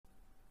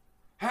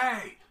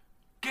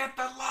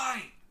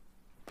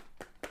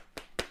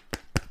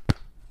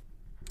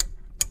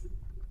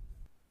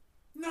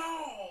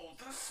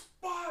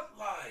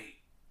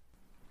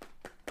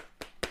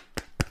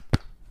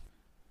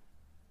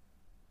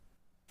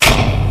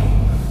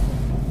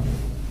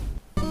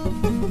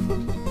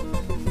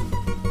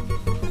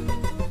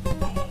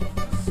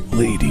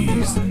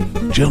Ladies,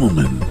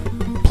 gentlemen,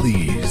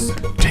 please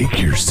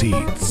take your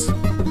seats.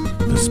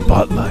 The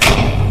spotlight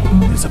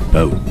is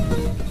about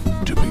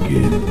to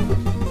begin.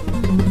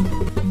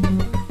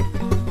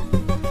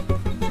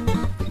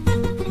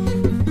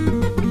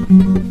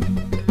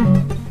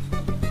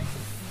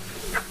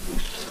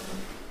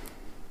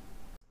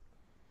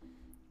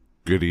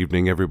 Good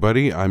evening,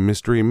 everybody. I'm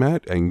Mystery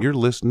Matt, and you're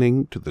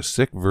listening to the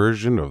sick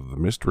version of the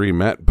Mystery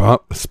Matt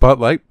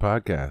Spotlight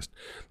podcast.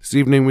 This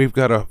evening, we've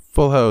got a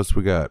full house.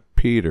 We got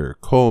Peter,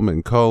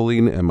 Coleman,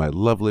 Colleen, and my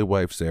lovely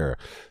wife, Sarah.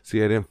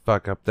 See, I didn't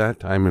fuck up that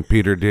time, and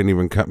Peter didn't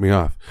even cut me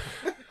off.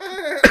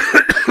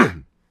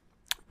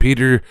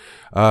 Peter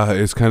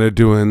is kind of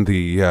doing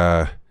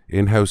the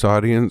in-house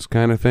audience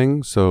kind of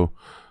thing, so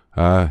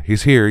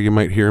he's here. You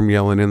might hear him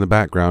yelling in the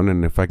background,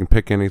 and if I can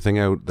pick anything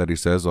out that he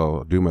says,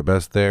 I'll do my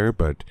best there,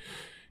 but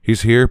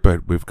he's here.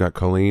 But we've got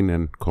Colleen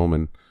and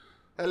Coleman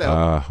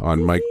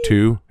on mic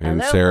 2,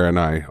 and hello. Sarah and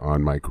I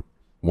on mic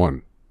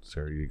 1.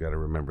 Sarah, you got to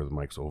remember the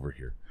mic's over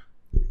here.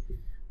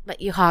 But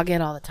you hog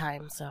it all the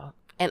time, so.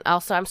 And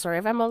also, I'm sorry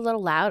if I'm a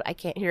little loud. I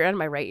can't hear it in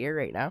my right ear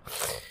right now,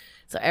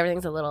 so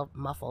everything's a little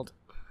muffled.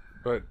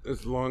 But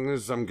as long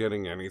as I'm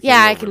getting anything,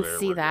 yeah, I can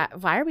see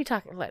that. Why are we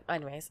talking?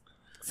 Anyways.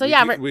 So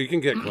we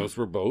can get close.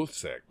 We're both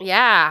sick.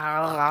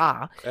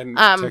 Yeah. And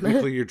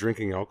technically you're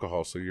drinking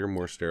alcohol, so you're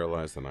more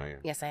sterilized than I am.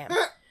 Yes, I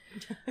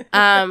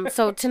am.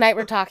 So tonight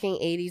we're talking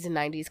 80s and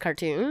 90s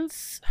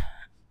cartoons.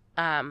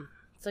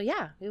 So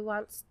yeah, who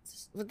wants...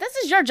 This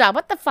is your job.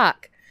 What the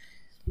fuck?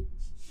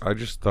 I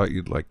just thought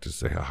you'd like to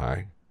say a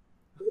hi.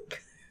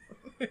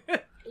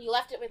 You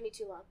left it with me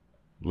too long.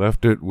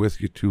 Left it with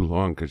you too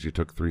long because you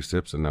took 3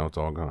 sips and now it's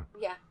all gone.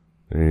 Yeah.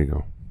 There you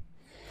go.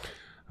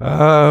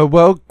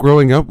 Well,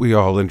 growing up, we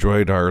all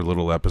enjoyed our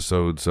little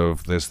episodes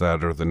of this,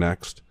 that, or the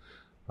next.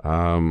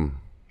 Oh,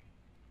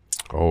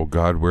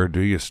 God, where do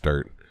you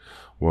start?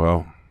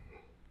 Well,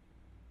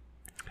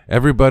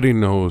 everybody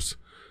knows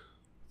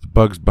the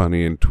Bugs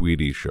Bunny and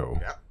Tweety show.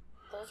 Yeah.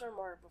 Those are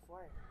more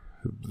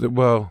before.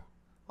 Well,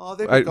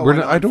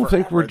 I don't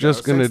think we're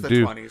just going to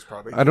do...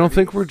 I don't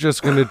think we're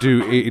just going to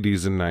do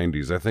 80s and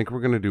 90s. I think we're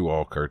going to do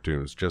all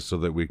cartoons just so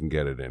that we can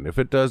get it in. If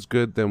it does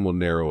good, then we'll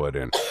narrow it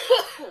in.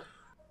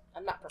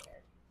 I'm not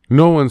prepared.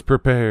 No one's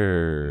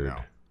prepared. No.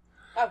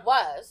 I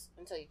was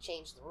until you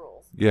changed the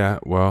rules. Yeah,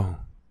 well,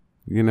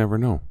 you never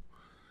know.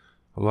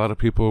 A lot of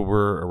people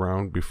were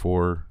around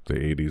before the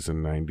 80s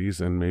and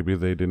 90s, and maybe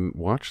they didn't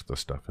watch the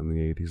stuff in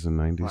the 80s and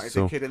 90s. Well, I was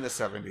a kid in the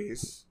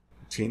 70s,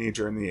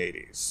 teenager in the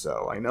 80s,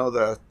 so I know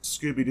the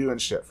Scooby-Doo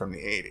and shit from the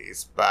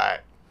 80s,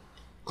 but...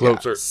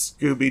 Closer.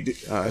 Yeah,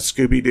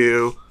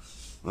 Scooby-Doo.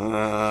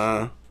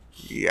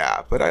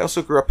 Yeah, but I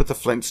also grew up with the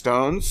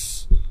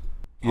Flintstones.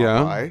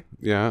 Popeye.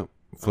 Yeah.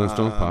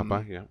 Flintstones,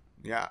 Popeye, yeah.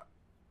 Yeah.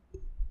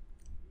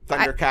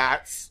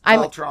 Thundercats,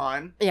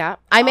 Voltron. Yeah.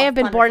 I may have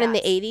been born in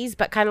the 80s,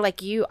 but kind of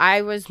like you,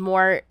 I was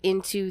more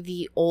into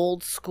the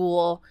old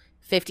school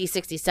 50s,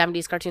 60s,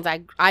 70s cartoons.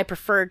 I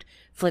preferred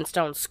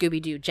Flintstones,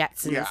 Scooby-Doo,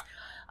 Jetsons,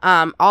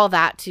 all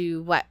that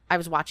to what I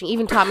was watching.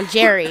 Even Tom and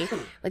Jerry,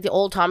 like the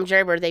old Tom and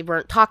Jerry where they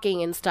weren't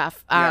talking and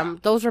stuff.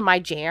 Those were my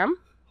jam.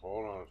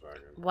 Hold on a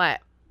second.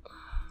 What?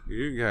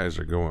 You guys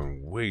are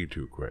going way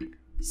too quick.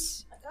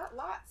 I got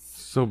lots.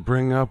 So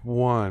bring up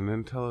one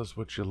and tell us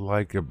what you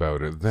like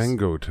about it. Then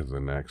go to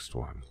the next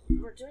one.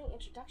 We're doing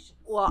introductions.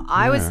 Well,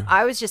 I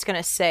was just going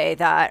to say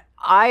that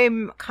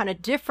I'm kind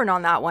of different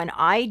on that one.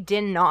 I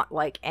did not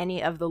like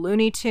any of the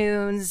Looney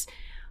Tunes.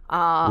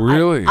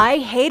 Really? I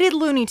hated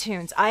Looney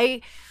Tunes.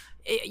 I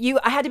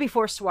had to be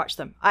forced to watch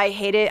them. I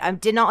hated. I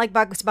did not like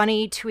Bugs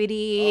Bunny,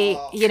 Tweety.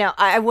 Oh.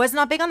 I was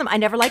not big on them. I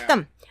never liked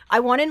them.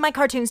 I wanted my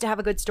cartoons to have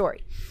a good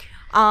story.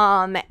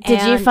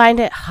 Did you find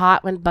it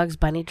hot when Bugs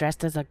Bunny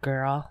dressed as a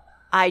girl?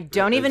 I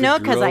don't even know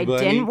because I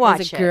didn't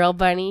watch it. Girl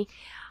bunny.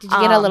 Did you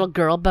get a little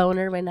girl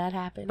boner when that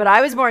happened? But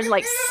I was born in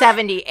like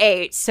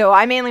 78, so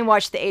I mainly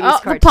watched the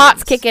 80s cartoons. The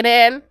pot's kicking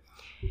in.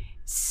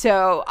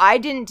 So I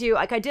didn't do,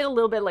 I did a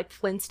little bit like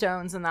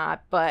Flintstones and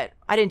that, but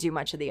I didn't do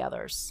much of the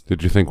others.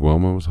 Did you think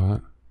Wilma was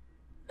hot?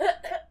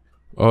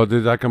 Oh,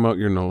 did that come out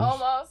your nose?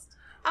 Almost.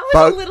 I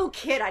was a little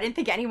kid. I didn't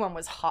think anyone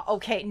was hot.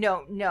 Okay,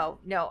 no.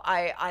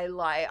 I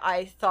lie.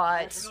 I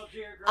thought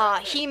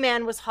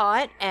He-Man was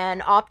hot,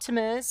 and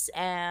Optimus,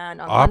 and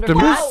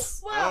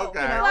Optimus. Whoa! Okay.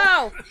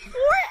 Whoa!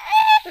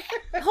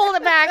 Hold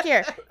it back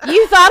here.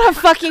 You thought a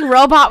fucking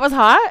robot was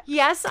hot?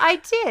 Yes, I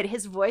did.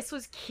 His voice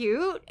was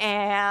cute,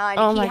 and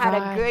he had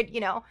a good,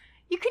 you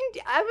can.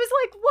 I was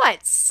like,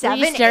 what, 7?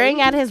 Were you staring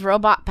 8? at his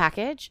robot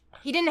package?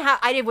 He didn't have.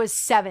 I was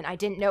 7. I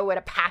didn't know what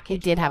a package. He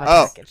did have a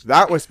package.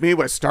 That was me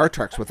with Star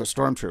Treks with the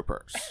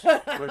Stormtroopers.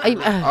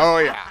 Oh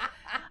yeah.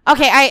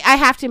 Okay, I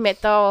have to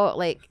admit though,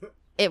 like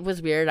it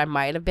was weird. I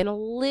might have been a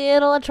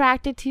little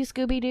attracted to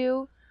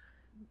Scooby-Doo.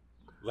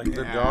 Like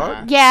the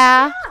dog?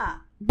 Yeah,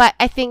 but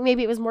I think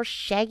maybe it was more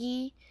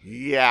Shaggy.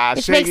 Yeah,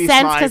 which makes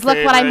sense because look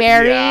what I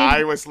married. Yeah,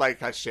 I was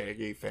like a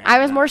Shaggy fan. I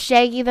was more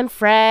Shaggy than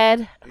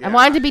Fred. Yeah. I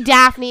wanted to be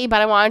Daphne,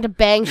 but I wanted to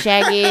bang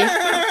Shaggy.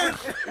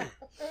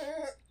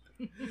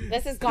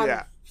 This has gone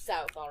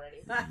south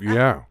already.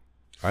 Yeah,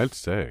 I'd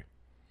say.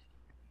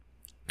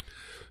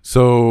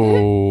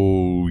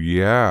 So,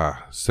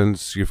 yeah,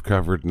 since you've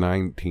covered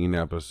 19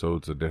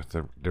 episodes of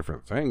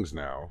different things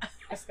now.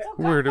 I still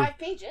Where got do- 5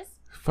 pages.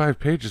 5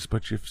 pages,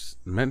 but you've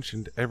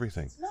mentioned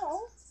everything.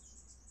 No.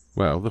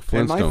 Well, the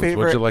And my Flintstones. What'd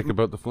favorite- you like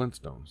about the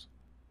Flintstones?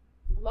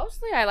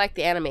 Mostly I like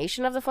the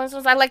animation of the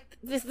Flintstones. I like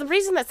this. The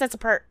reason that sets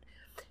apart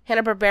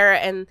Hanna-Barbera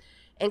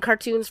and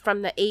cartoons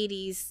from the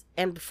 80s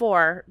and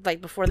before,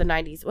 like before the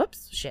 90s.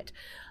 Whoops, shit.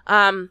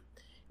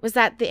 Was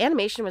that the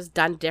animation was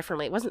done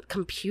differently. It wasn't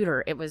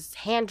computer. It was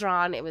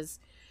hand-drawn. It was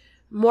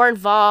more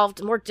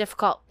involved, more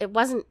difficult. It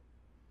wasn't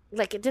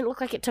like, it didn't look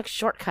like it took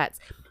shortcuts.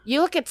 You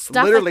look at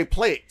stuff Literally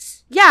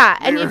plates. yeah,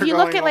 and They if were you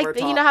look going at like over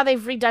you know top. how they've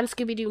redone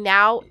Scooby-Doo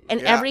now,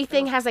 and Yeah.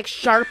 everything has like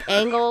sharp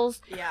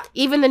angles. Yeah.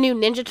 Even the new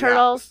Ninja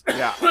Turtles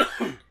Yeah.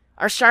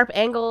 are sharp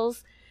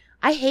angles.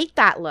 I hate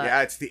that look.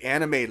 Yeah, it's the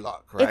anime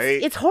look, right?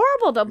 It's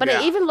horrible though, but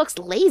Yeah. it even looks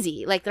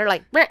lazy. Like they're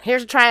like, "Meh,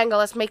 here's a triangle,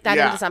 let's make that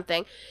Yeah. into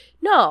something.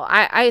 No,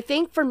 I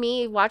think for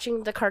me,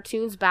 watching the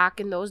cartoons back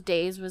in those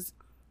days was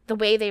the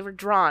way they were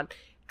drawn,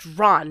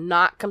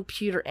 not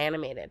computer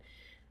animated.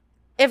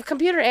 If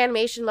computer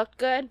animation looked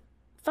good,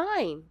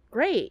 fine,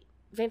 great,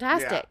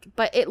 fantastic.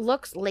 But it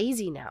looks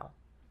lazy now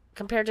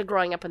compared to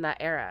growing up in that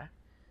era.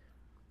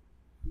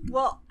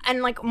 Well,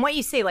 and like what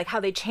you say, like how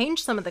they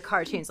changed some of the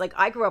cartoons. Like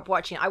I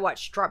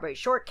watched Strawberry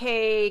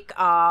Shortcake,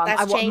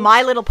 That's changed.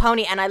 My Little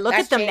Pony, and I look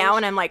That's at them now changed.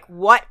 and I'm like,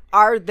 what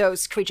are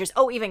those creatures?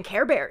 Oh, even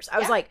Care Bears. I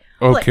was like,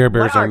 Oh, like, Care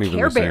Bears what are aren't even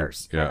Care the same.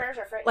 Bears? Yeah.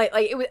 Like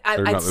it was.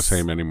 They're not the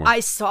same anymore. I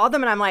saw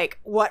them and I'm like,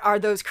 what are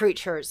those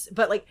creatures?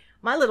 But like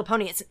My Little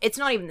Pony, it's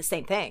not even the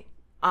same thing.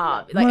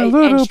 Like My and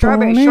Little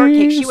Strawberry Pony,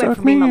 Shortcake, she went suck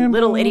from being me a and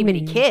little roll itty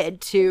bitty me.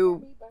 kid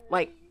to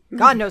like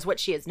God knows what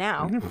she is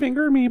now.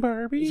 Finger me,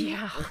 Barbie.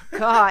 Yeah,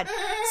 God.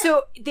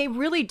 So they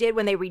really did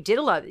when they redid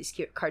a lot of these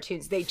cute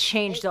cartoons. They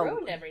changed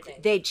ruined everything.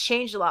 They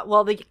changed a lot.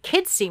 Well, the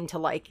kids seem to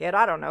like it.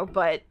 I don't know,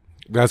 but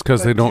That's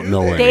because they don't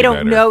know any they don't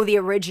better. know the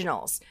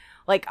originals.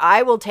 Like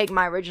I will take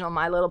my original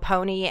My Little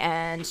Pony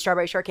and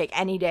Strawberry Shortcake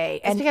any day.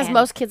 It's because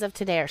most kids of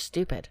today are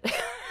stupid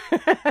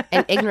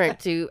and ignorant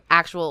to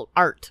actual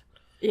art.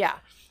 yeah,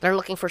 They're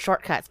looking for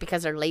shortcuts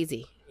because they're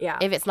lazy. yeah.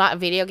 If it's not a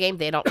video game,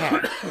 they don't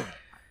care.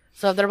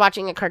 So if they're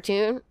watching a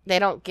cartoon, they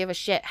don't give a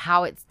shit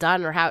how it's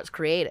done or how it's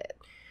created.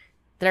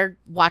 They're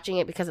watching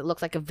it because it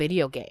looks like a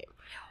video game.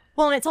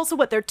 Well, and it's also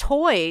what their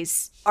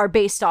toys are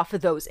based off of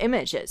those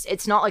images.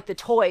 It's not like the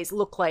toys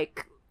look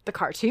like the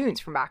cartoons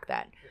from back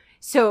then.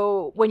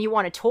 So when you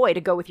want a toy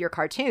to go with your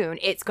cartoon,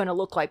 it's going to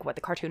look like what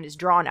the cartoon is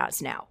drawn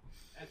as now.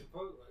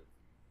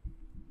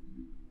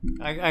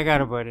 I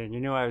got about it. You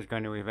knew I was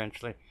going to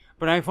eventually.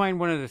 But I find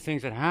one of the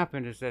things that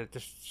happened is that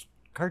this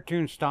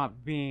cartoon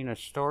stopped being a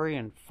story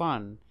and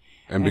fun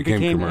And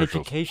became commercials.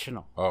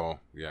 educational, Oh,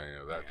 yeah,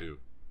 that too.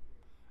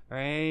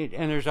 right?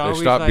 And there's always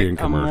stopped being like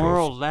a commercials.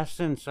 moral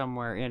lesson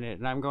somewhere in it.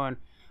 And I'm going,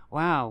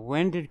 wow,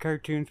 when did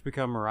cartoons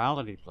become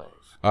morality plays?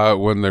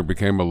 When there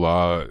became a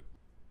law,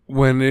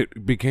 when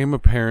it became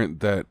apparent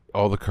that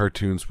all the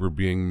cartoons were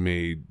being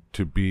made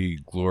to be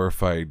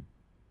glorified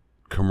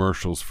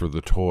commercials for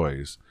the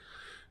toys,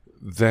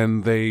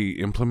 then they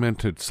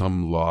implemented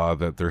some law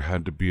that there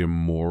had to be a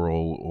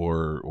moral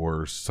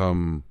or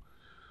some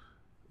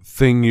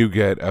thing you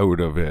get out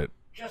of it.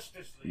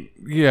 Justice League.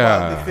 Yeah.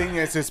 Well, the thing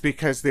is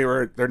because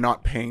they're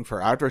not paying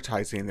for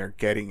advertising; they're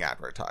getting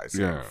advertising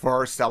Yeah.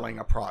 for selling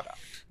a product.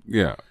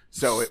 Yeah.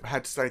 So it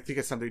had, I think,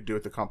 it's something to do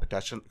with the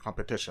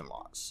competition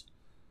laws.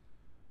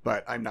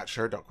 But I'm not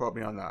sure. Don't quote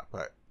me on that.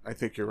 But I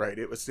think you're right.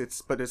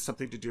 It's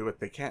something to do with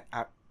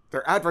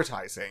they're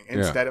advertising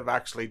instead of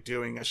actually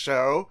doing a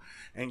show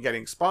and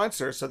getting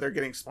sponsors. So they're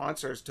getting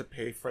sponsors to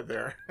pay for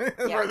their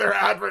for their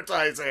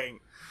advertising.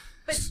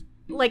 But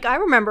like I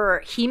remember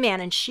He-Man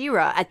and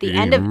She-Ra at the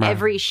end of He-Man.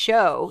 every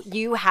show,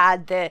 you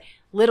had the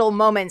little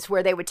moments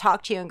where they would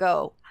talk to you and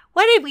go,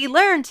 what did we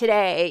learn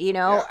today? You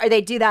know, Yeah. or they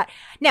do that.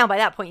 Now, by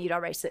that point, you'd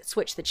already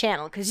switch the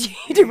channel because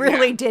you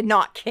really did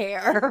not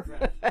care.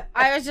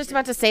 I was just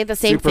about to say the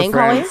same Super thing,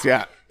 Friends, Colleen.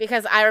 yeah.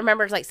 Because I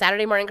remember like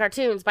Saturday morning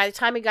cartoons. By the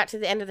time we got to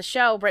the end of the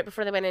show, right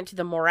before they went into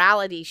the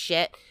morality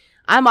shit,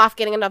 I'm off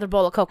getting another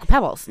bowl of Cocoa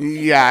Pebbles.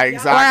 Yeah, Or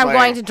exactly. I'm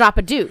going to drop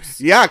a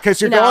deuce. Yeah, because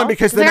you're You know? going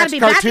because the They gotta next be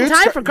back in cartoon's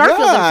time for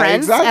Garfield and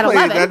Friends at exactly.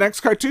 11. The next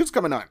cartoon's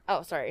coming on.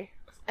 Oh, sorry.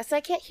 I said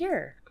I can't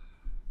hear.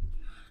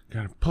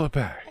 Gotta pull it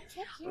back. I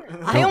can't hear.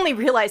 I only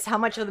realized how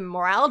much of the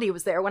morality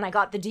was there when I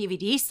got the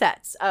DVD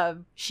sets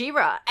of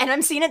She-Ra. And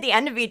I'm seeing at the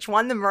end of each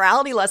one the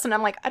morality lesson.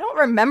 I'm like, I don't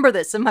remember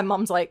this. And my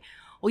mom's like,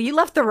 well, you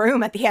left the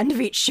room at the end of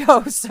each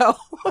show, so.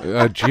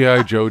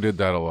 G.I. Joe did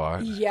that a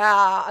lot.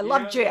 Yeah, I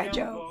love G.I.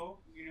 Joe.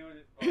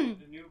 The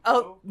new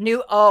Oh, the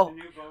new bow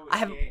is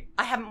gay.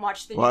 I haven't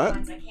watched the What? new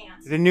ones. I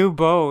can't. The new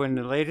Bo in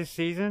the latest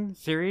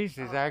series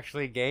is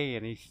actually gay,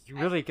 and he's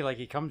really like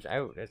he comes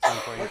out at some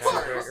point. in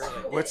time very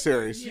early. What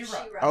series?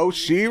 Oh,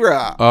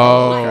 She-Ra.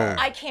 Oh. Okay.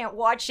 I can't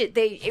watch it.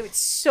 It was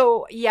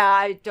so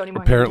I don't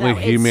even. Apparently, wanna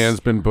get into that. He-Man's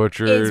been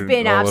butchered. It's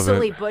been all of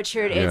absolutely it.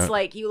 butchered. Yeah. It's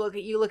like you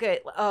look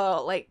at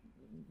like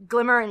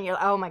glimmer, and you're,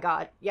 oh my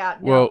god, yeah.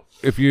 No. Well,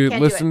 if you Can't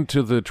do listen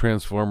to the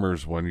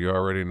Transformers one, you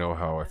already know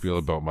how I feel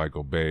about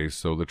Michael Bay.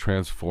 So the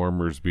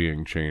Transformers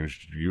being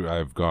changed,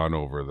 I've gone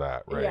over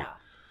that, right? Yeah.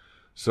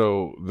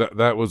 So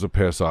that was a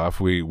piss off.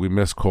 We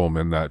missed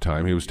Coleman that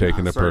time. He was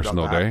taking a sorry about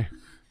personal that. day.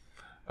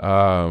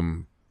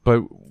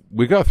 But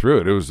we got through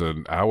it. It was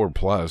an hour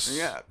plus.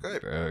 Yeah,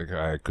 good.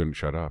 I couldn't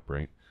shut up,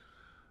 right?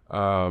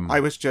 I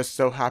was just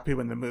so happy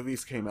when the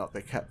movies came out.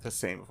 They kept the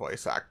same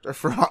voice actor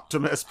for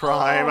Optimus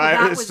Prime. I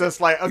that was was-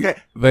 just like, okay,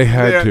 They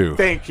had there, to.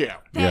 Thank you.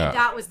 Yeah.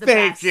 That was the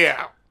Thank best. you.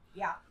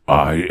 Yeah.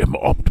 I am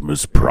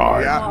Optimus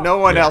Prime, Yeah, no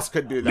one else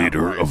could do that.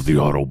 leader voice. of the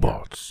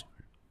Autobots.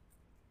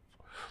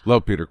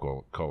 Love Peter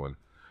Cullen.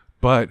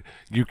 But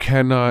you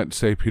cannot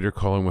say Peter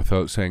Cullen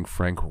without saying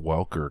Frank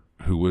Welker,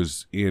 who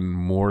was in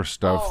more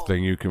stuff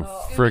than you can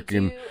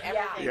frickin'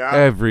 Everything. Yeah,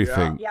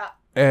 everything. Yeah.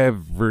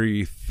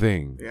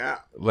 Everything. Yeah.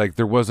 Like,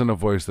 there wasn't a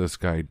voice this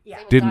guy Same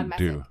with didn't Don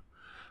do. Messick.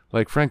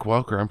 Like, Frank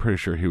Welker, I'm pretty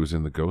sure he was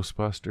in the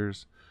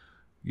Ghostbusters.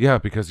 Yeah,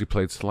 because he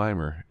played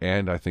Slimer,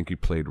 and I think he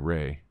played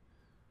Ray,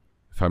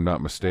 if I'm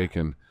not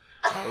mistaken.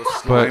 But,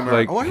 Slimer.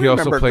 like, Oh, I he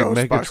also remember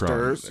played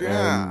Ghostbusters, Megatron.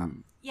 yeah.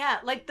 And Yeah,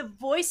 like the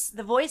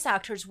voice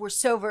actors were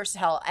so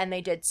versatile, and they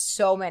did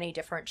so many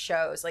different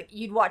shows. Like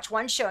you'd watch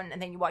one show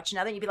and then you watch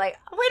another, and you'd be like,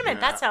 "Oh, wait a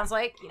minute, that sounds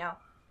like if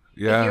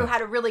you yeah.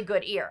 had a really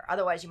good ear.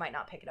 Otherwise, you might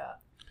not pick it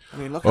up." I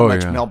mean, look how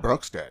much yeah. Mel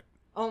Brooks did.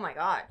 Oh my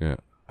god. Yeah.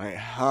 I mean,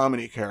 how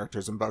many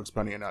characters in Bugs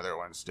Bunny and other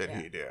ones did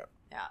he do?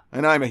 Yeah.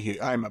 And I'm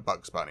a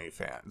Bugs Bunny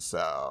fan,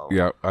 so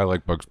Yeah, I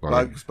like Bugs Bunny.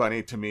 Bugs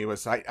Bunny to me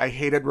was I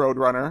hated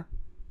Roadrunner.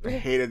 I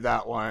hated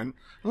that one.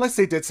 Unless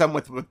they did some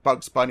with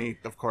Bugs Bunny,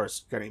 of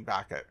course, getting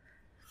back at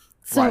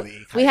So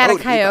Wiley we had a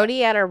but-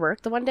 coyote at our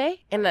work the one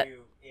day,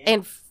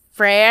 and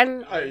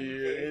Fran,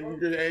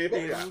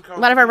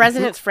 one of our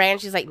residents, Fran,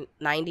 she's like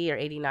 90 or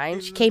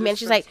 89. She came in,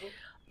 she's like,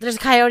 "There's a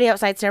coyote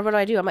outside, Sarah. What do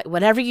I do?" I'm like,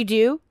 "Whatever you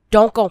do,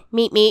 don't go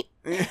meet."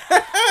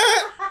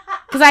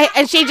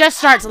 And she just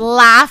starts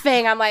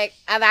laughing. I'm like,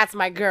 "Ah, that's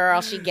my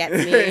girl. She gets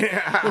me,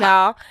 you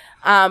know."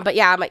 But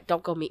yeah, I'm like,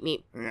 "Don't go meet."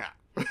 Yeah.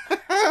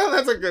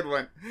 That's a good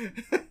one.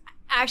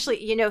 Actually,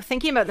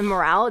 thinking about the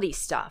morality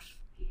stuff,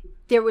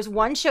 there was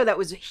one show that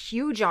was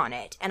huge on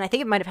it, and I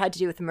think it might have had to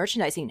do with the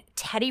merchandising.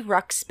 Teddy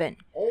Ruxpin.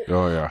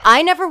 Oh, yeah.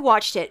 I never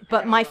watched it,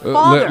 but my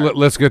father.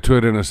 Let's get to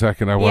it in a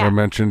second. I want Yeah. to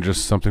mention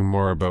just something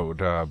more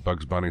about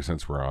Bugs Bunny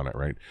since we're on it,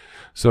 right?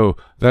 So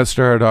that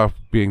started off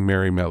being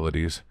Merry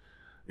Melodies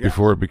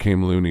before it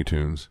became Looney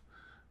Tunes.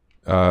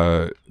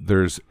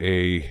 There's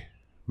a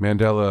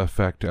Mandela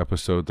Effect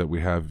episode that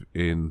we have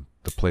in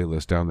the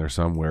playlist down there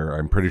somewhere.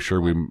 I'm pretty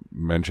sure we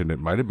mentioned it.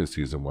 Might have been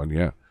season 1,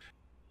 yeah.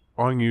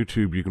 On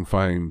YouTube, you can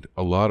find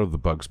a lot of the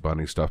Bugs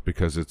Bunny stuff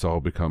because it's all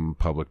become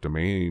public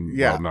domain.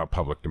 Yeah. Well, not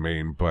public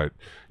domain, but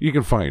you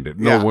can find it.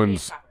 Yeah.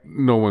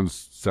 No one's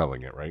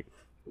selling it, right?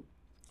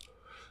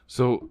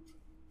 So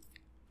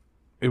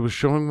it was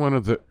showing one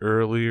of the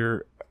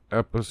earlier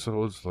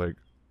episodes, like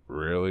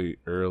really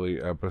early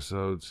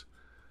episodes,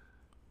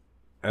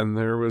 and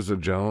there was a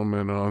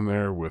gentleman on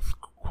there with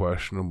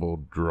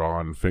questionable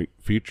drawn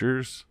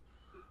features,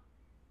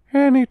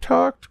 and he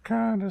talked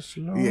kind of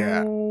slow.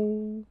 Yeah.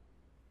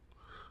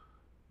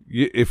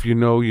 If you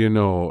know, you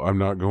know. I'm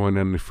not going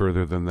any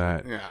further than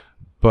that. Yeah.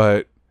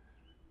 But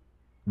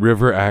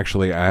River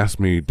actually asked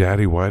me,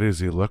 "Daddy, why does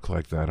he look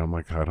like that?" I'm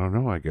like, "I don't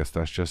know. I guess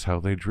that's just how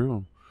they drew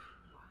him."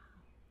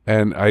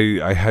 And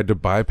I had to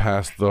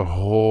bypass the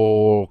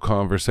whole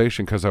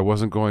conversation because I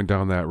wasn't going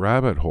down that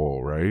rabbit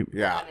hole, right?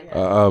 Yeah.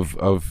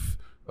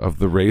 Of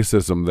the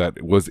racism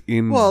that was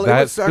in Well, it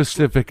that was actually-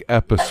 specific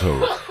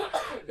episode.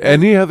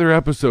 Any other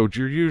episode,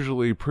 you're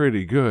usually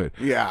pretty good.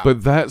 Yeah.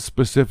 But that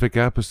specific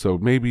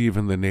episode, maybe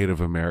even the Native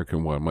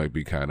American one, might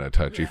be kind of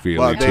touchy-feely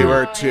Well, they too.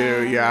 were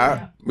too,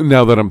 yeah.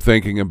 Now that I'm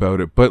thinking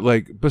about it. But,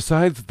 like,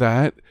 besides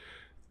that,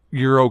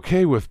 you're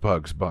okay with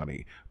Bugs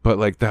Bunny. But,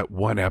 like, that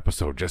one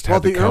episode just had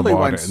Well, to the come early on.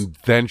 ones- And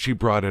then she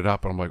brought it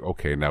up. And I'm like,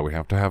 okay, now we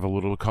have to have a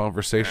little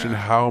conversation.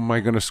 How am I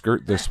going to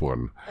skirt this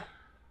one?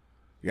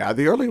 Yeah,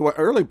 the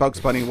early Bugs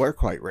Bunny were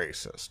quite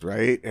racist,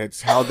 right?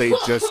 It's how they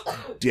just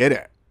did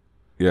it.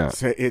 Yeah.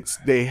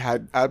 They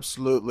had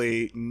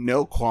absolutely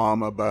no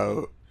qualm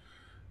about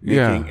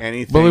Yeah. making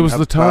anything. Well, it was the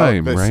about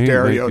time, the right? Like,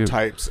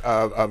 stereotypes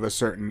of a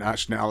certain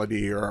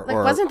nationality or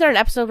Wasn't there an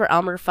episode where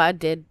Elmer Fudd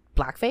did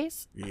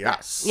blackface?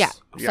 yes, Yeah.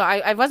 So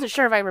I wasn't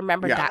sure if I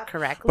remembered Yeah. that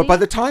correctly. But by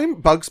the time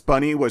Bugs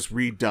Bunny was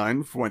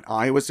redone for when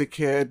I was a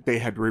kid, they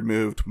had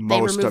removed most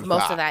they removed of most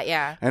that. of that,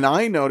 yeah. And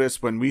I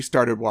noticed when we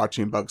started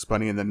watching Bugs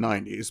Bunny in the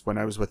 90s, when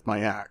I was with my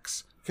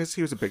ex, because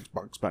he was a big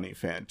Bugs Bunny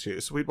fan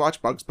too. So we'd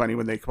watch Bugs Bunny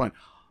when they come on.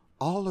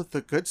 All of the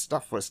good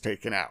stuff was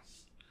taken out.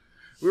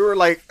 We were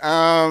like,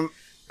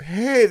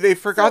 hey, they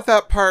forgot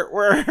that part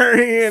where,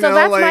 So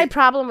that's my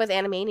problem with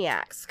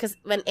Animaniacs. Because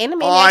when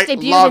Animaniacs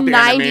debuted loved in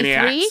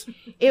 93,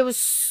 Animaniacs. it was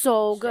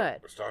so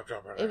good. Stop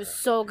jumping. It was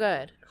so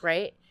good,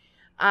 right?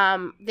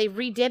 They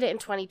redid it in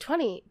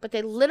 2020, but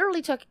they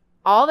literally took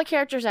all the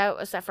characters out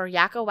except for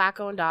Yakko,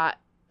 Wacko, and Dot,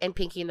 and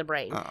Pinky and the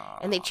Brain.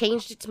 And they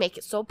changed it to make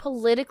it so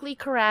politically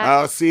correct.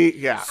 Oh, see,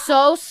 yeah.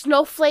 So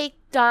snowflake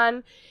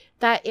done.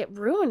 that it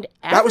ruined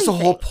everything. That was the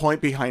whole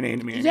point behind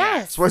Animaniacs.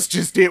 Yes. It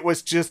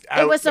was just out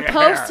It was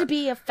supposed there. to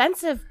be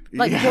offensive,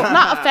 like Yeah.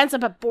 not offensive,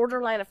 but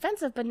borderline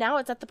offensive. But now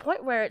it's at the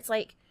point where it's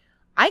like,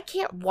 I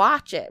can't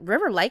watch it.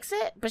 River likes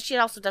it, but she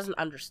also doesn't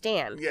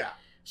understand. Yeah.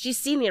 She's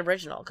seen the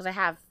original because I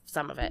have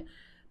some of it,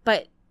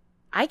 but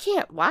I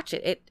can't watch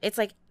it. It's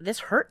like, this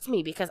hurts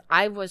me because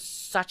I was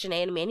such an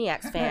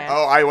Animaniacs fan.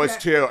 Oh, I was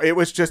too. It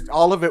was just,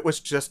 all of it was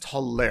just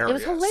hilarious. It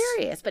was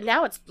hilarious, but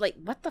now it's like,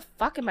 what the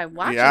fuck am I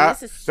watching? Yeah.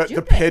 This is The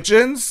stupid.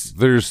 pigeons.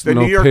 There's The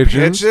no New York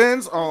pigeons.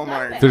 pigeons. Oh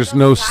my god. There's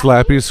no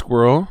Slappy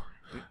Squirrel.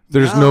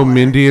 There's no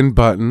Mindy and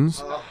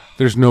Buttons.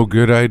 There's no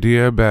Good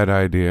Idea, Bad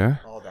Idea.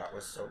 Oh, that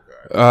was so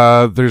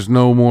good. There's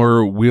no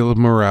more Wheel of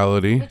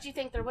Morality, Which you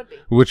think there would be?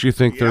 which you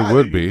think there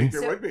would be.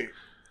 There would be.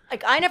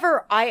 Like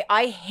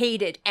I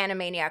hated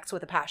Animaniacs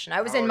with a passion.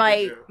 I was in did my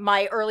you?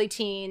 my early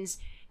teens,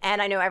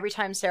 and I know every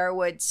time Sarah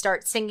would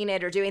start singing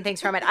it or doing things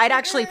from it, I'd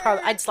actually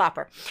I'd slap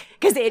her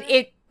because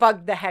it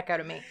bugged the heck out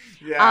of me.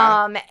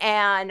 Yeah.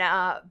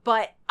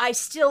 But I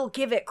still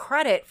give it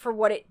credit for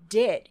what it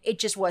did. It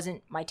just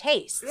wasn't my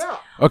taste. Yeah.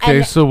 Okay,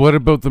 And- so what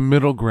about the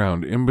middle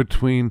ground in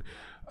between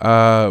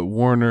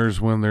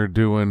Warner's when they're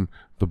doing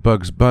the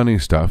Bugs Bunny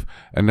stuff,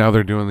 and now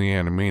they're doing the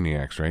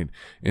Animaniacs, right?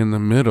 In the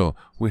middle,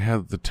 we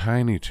have the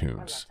Tiny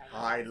Toons.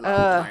 I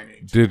love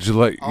Tiny. Did you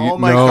like? Oh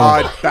my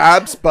god,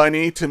 Babs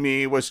Bunny to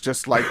me was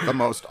just like the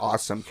most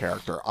awesome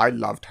character. I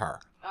loved her.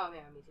 Oh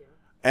yeah, me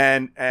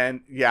too.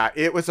 And yeah,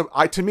 it was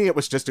to me it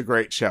was just a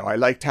great show. I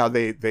liked how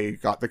they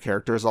got the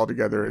characters all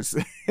together. It was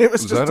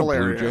Was just that a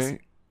hilarious. Blue Jay?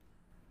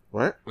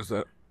 What? Was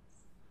that?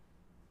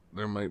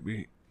 There might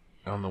be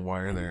on the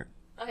wire there.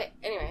 Okay.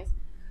 Anyways,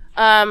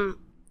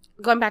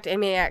 going back to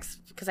Animaniacs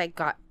because I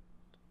got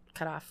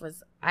cut off,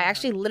 was I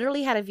actually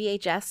literally had a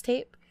VHS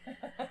tape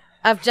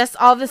of just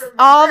all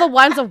the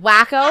ones of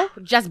Wacko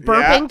just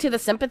burping to the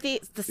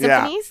symphonies.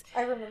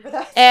 I remember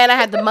that. And I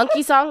had the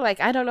monkey song, like,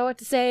 I don't know what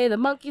to say, the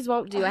monkeys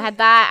won't do. I had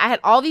that. I had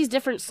all these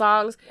different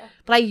songs,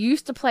 but I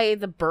used to play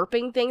the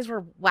burping things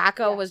where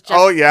Wacko was just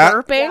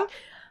burping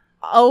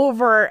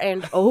over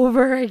and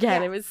over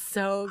again. It was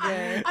so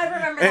good. I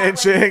remember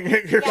And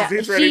Yeah.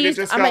 he's ready to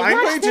just I'm go, like, I'm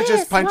 "Watch going to this,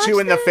 just punch watch you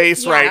in the this."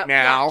 face Yeah, right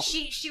now.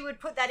 She would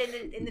put that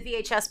in the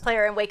VHS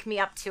player and wake me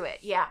up to it.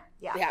 Yeah.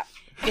 Yeah.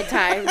 Good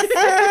times.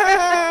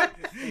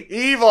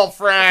 Evil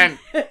friend.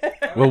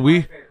 Well,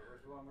 we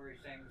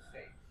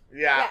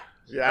Yeah.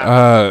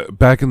 Yeah.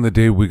 back in the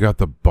day, we got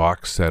the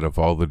box set of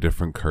all the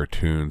different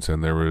cartoons,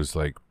 and there was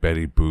like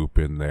Betty Boop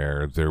in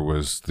there. There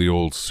was the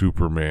old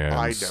Superman.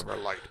 I never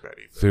liked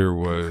Betty. There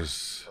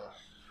was,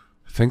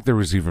 I think there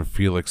was even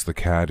Felix the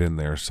Cat in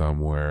there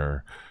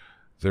somewhere.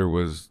 There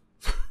was,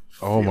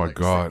 oh my Felix the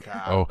God.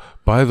 Cat. Oh,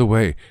 by the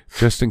way,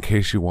 just in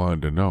case you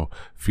wanted to know,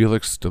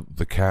 Felix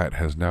the Cat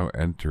has now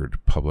entered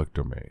public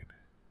domain.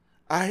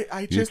 I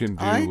You just can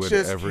do I just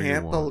whatever you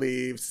can't want.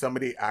 believe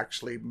somebody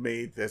actually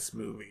made this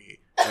movie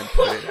and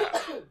put it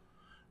out.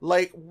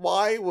 Like,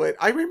 why would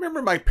I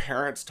remember my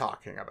parents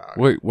talking about it?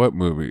 Wait, what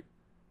movie?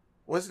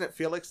 Wasn't it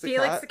Felix the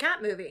Felix Cat? the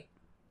Cat movie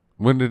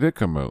When did it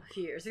come out? a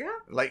few years ago.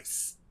 Like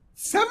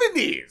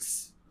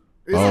 70s.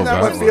 Isn't Oh,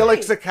 that what that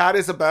Felix the Cat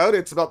is about?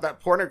 It's about that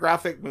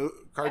pornographic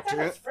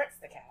cartoon. Fritz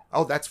the Cat.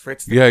 Oh, that's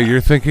Fritz the Yeah, Cat.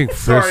 you're thinking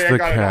Fritz Sorry, I the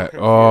got it all Cat.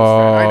 confused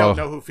there. I don't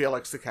Oh, know who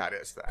Felix the Cat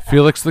is then.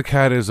 Felix the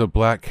Cat is a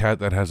black cat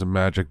that has a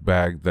magic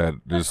bag that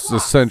is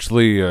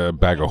essentially a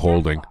bag of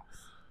holding.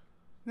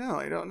 No,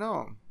 I don't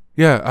know.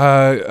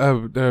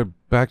 Yeah,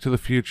 Back to the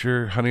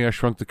Future, Honey, I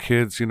Shrunk the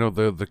Kids. You know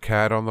the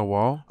cat on the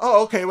wall.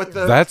 Oh, okay, with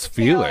the That's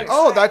Felix.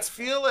 Oh, that's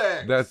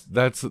Felix.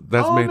 That's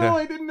oh, made no, out.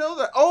 I didn't know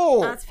that.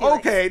 Oh, That's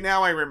Felix. okay,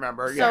 now I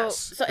remember. So, yes.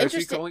 so Is he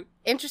interesting.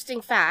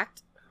 Interesting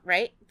fact,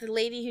 right? The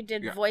lady who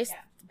did Yeah. voice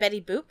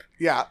Betty Boop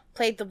Yeah.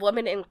 played the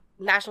woman in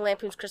National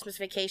Lampoon's Christmas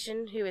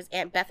Vacation, who is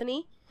Aunt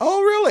Bethany,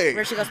 Oh, really?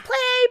 where she goes play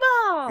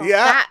ball.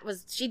 Yeah.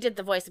 She did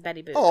the voice of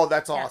Betty Boop. Oh,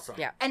 that's Yeah, awesome.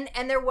 Yeah. And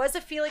there was a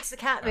Felix the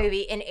Cat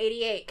movie in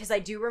 '88 because I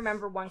do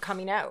remember one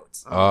coming out.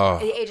 Oh,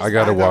 It just- I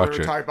gotta I thought watch we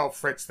were it. talking about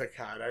Fritz the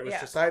Cat. I was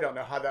Yeah. I don't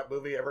know how that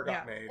movie ever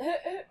got made.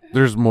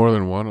 There's more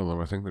than one of them.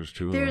 I think there's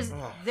two of There's them.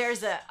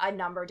 there's a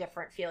number of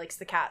different Felix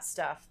the Cat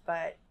stuff,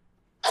 but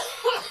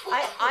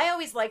I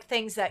always like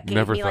things that gave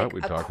Never me thought like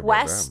we'd a talk about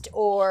quest them.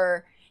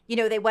 or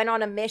they went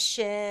on a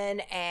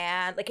mission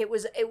and like it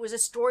was a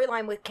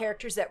storyline with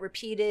characters that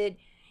repeated.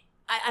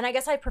 And I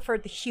guess I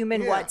preferred the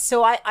human Yeah. ones,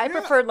 so I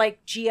preferred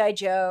like G.I.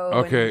 Joe.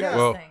 Okay, and those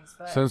well, things,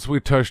 but since we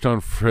touched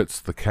on Fritz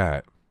the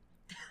Cat,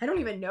 I don't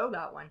even know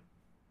that one.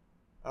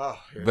 Oh,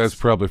 it's- that's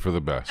probably for the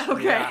best.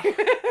 Okay.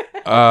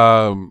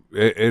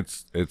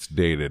 It's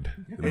dated,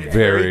 it's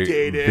very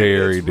dated.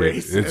 very it's dated.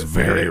 racist. It's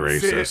very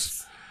It's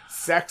racist.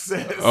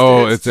 sexist.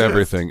 Oh, it's just-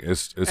 everything.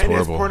 It's and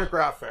horrible. It's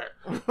pornographic.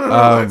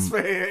 Let's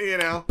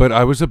say, But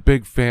I was a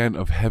big fan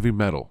of heavy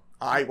metal.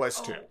 I was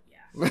too.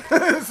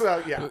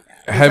 So yeah,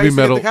 I Heavy used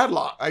to metal. Get the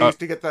catalog. I used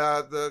to get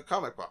the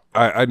comic book.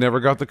 I never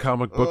got the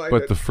comic book, I but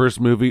did. the first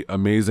movie,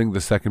 amazing.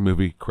 The second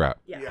movie, crap.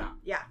 Yeah.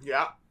 Yeah.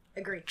 Yeah.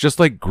 Agreed. Just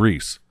like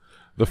Grease.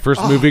 The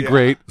first Oh, movie, yeah.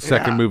 great.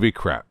 Second Yeah. movie,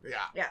 crap. Yeah.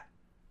 Yeah.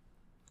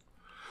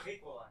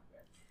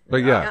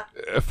 But yeah,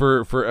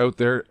 for out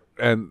there,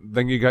 and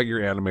then you got your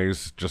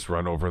animes, just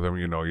run over them.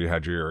 You know, you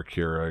had your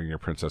Akira and your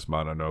Princess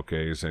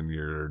Mononokes and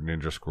your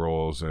Ninja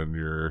Scrolls and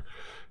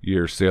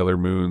your Sailor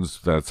Moons.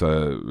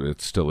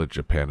 It's still a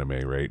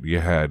Japanime, right? You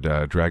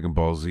had Dragon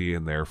Ball Z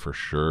in there for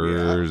sure.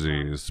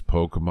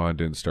 Pokemon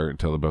didn't start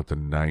until about the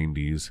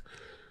 90s.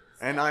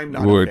 And I'm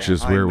not which a fan.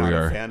 is where I'm we not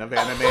are. A fan of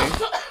anime.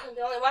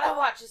 The only one I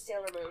watch is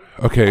Sailor Moon.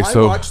 Okay, I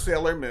so watch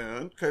Sailor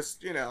Moon because,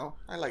 you know,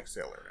 I like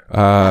Sailor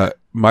Moon.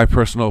 my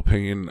personal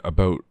opinion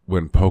about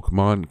when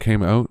Pokemon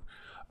came out,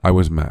 I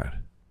was mad.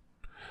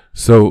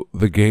 So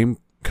the game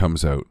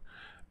comes out,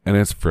 and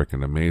it's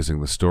freaking amazing.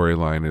 The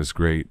storyline is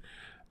great.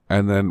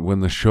 And then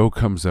when the show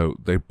comes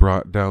out, they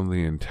brought down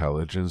the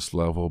intelligence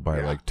level by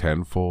like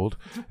tenfold.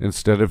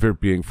 Instead of it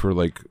being for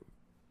like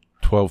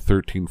 12,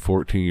 13,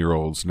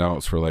 14-year-olds, now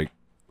it's for like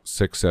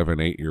 6, 7,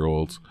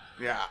 8-year-olds.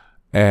 Yeah.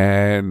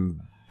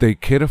 And they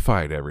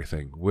kidified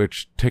everything,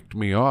 which ticked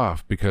me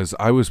off because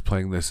I was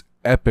playing this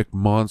epic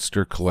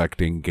monster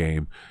collecting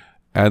game,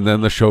 and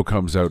then the show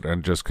comes out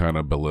and just kind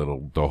of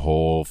belittled the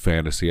whole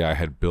fantasy I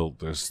had built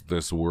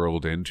this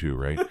world into,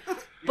 right?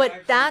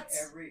 But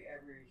that's every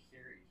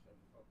series of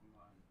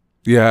Pokemon.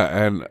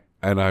 Yeah,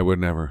 and I would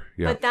never.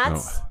 Yeah, but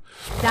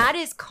that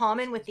is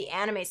common with the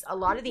animes. A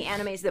lot of the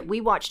animes that we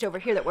watched over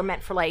here that were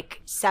meant for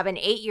like 7,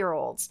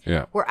 8-year-olds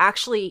were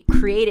actually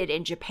created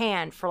in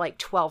Japan for like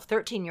 12,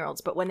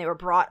 13-year-olds. But when they were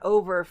brought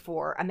over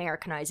for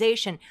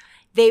Americanization,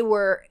 they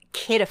were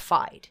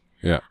kidified.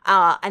 Yeah.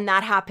 And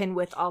that happened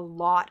with a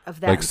lot of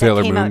them. Like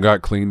Sailor Moon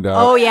got cleaned up.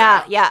 Oh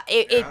yeah.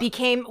 It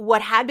became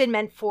what had been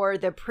meant for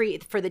the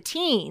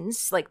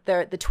teens, like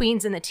the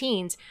tweens and the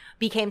teens,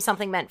 became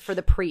something meant for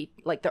the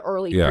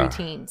early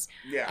preteens.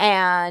 Yeah.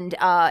 And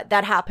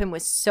that happened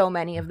with so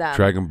many of them.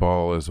 Dragon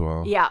Ball as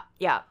well. Yeah.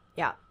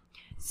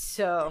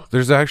 So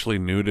There's actually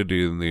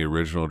nudity in the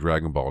original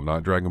Dragon Ball,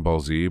 not Dragon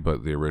Ball Z,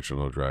 but the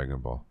original Dragon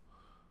Ball.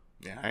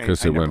 Yeah,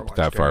 because it never went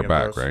that watched far any of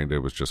back, those. right? It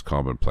was just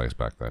commonplace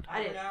back then.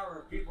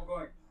 People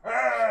going.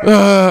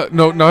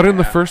 No, not in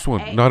the first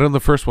one. Not in the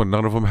first one.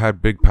 None of them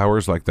had big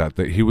powers like that.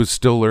 That he was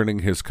still learning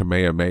his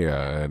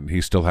Kamehameha, and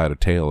he still had a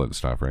tail and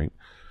stuff, right?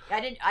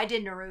 I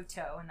did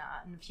Naruto and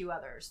a few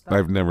others. But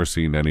I've never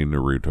seen any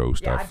Naruto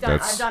stuff.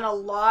 I've done a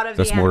lot of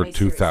that's the more anime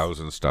 2000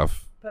 series,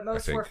 stuff. but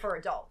most were for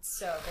adults,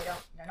 so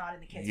they're not in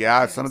the kids. Yeah,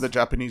 cartoons. some of the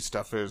Japanese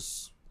stuff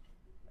is.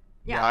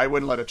 Yeah, I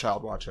wouldn't let a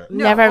child watch it.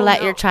 Never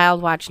let your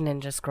child watch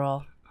Ninja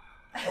Scroll.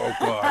 Oh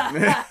God.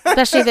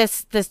 Especially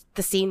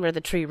the scene where the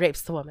tree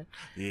rapes the woman.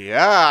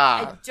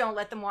 Yeah. And don't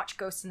let them watch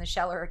Ghost in the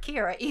Shell or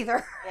Akira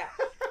either.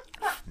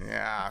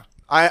 Yeah.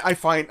 I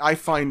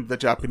find the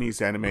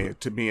Japanese anime,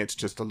 to me, it's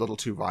just a little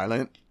too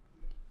violent.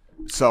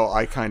 So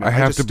I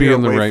have just to be steer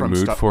in the away right from mood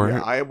stuff. for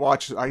Yeah,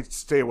 it. I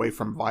stay away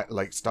from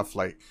like stuff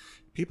like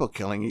people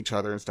killing each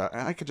other and stuff.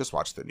 I could just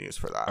watch the news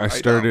for that. I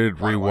started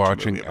don't wanna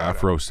watch a movie rewatching about it.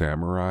 Afro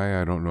Samurai.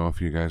 I don't know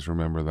if you guys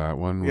remember that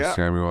one with Yeah.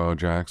 Samuel L.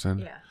 Jackson.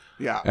 Yeah.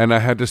 Yeah. And I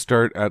had to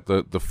start at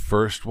the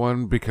first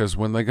one because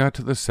when they got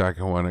to the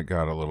second one, it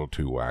got a little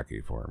too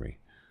wacky for me.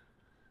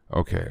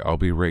 Okay, I'll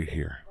be right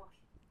here.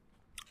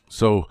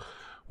 So,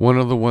 one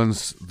of the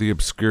ones, the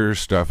obscure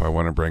stuff I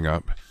want to bring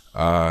up,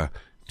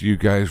 do you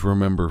guys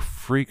remember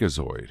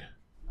Freakazoid?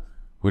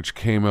 Which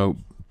came out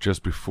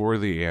just before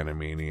the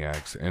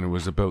Animaniacs, and it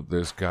was about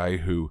this guy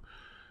who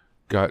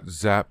got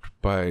zapped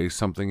by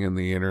something in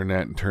the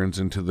internet and turns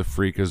into the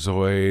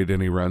Freakazoid,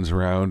 and he runs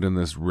around in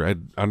this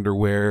red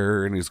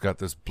underwear, and he's got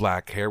this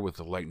black hair with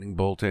a lightning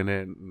bolt in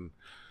it, and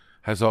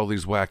has all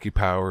these wacky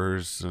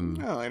powers. And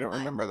No, I don't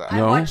remember that.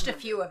 No? I watched a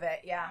few of it,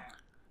 yeah.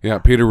 yeah,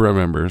 Peter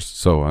remembers,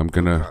 so I'm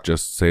gonna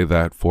just say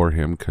that for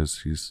him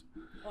because he's.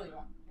 Oh, yeah.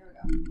 Here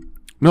we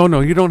go.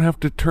 No, you don't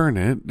have to turn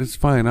it. It's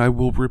fine. I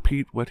will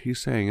repeat what he's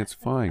saying. It's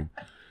fine.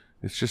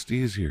 It's just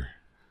easier.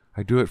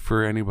 I do it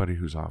for anybody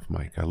who's off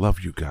mic. I love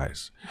you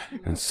guys.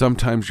 And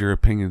sometimes your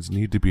opinions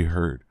need to be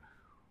heard.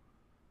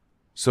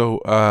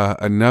 So,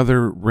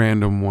 another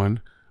random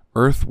one.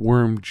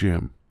 Earthworm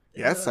Jim.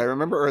 Yes, I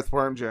remember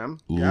Earthworm Jim.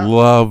 Yeah.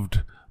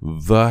 Loved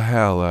the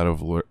hell out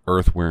of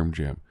Earthworm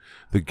Jim.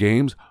 The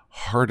game's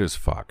hard as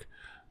fuck.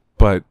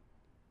 But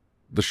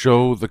the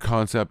show, the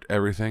concept,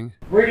 everything.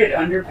 Where did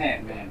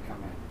Underpant Man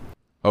come in?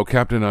 Oh,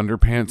 Captain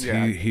Underpants.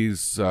 Yeah.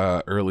 He's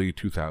early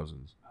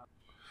 2000s.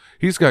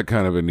 He's got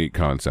kind of a neat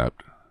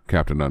concept,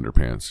 Captain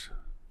Underpants.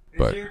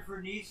 But It's here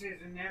for nieces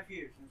and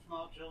nephews and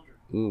small children.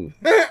 mm,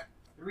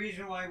 The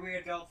reason why we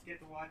adults get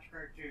to watch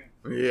cartoons.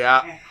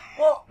 Yeah.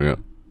 Well, yeah,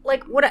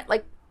 like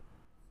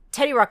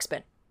Teddy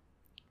Ruxpin.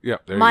 yeah.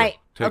 There you go.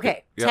 Take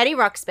it. Yep. Teddy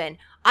Ruxpin.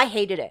 I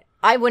hated it.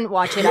 I wouldn't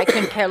watch it. I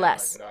couldn't care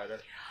less.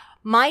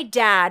 My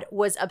dad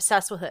was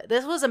obsessed with it.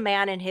 This was a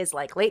man in his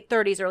like late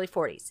 30s, early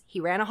 40s. He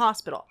ran a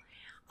hospital.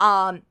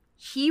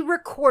 He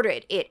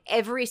recorded it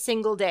every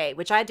single day,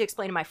 which I had to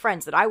explain to my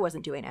friends that I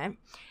wasn't doing it.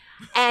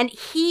 And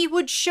he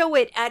would show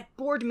it at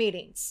board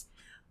meetings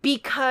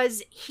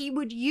because he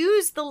would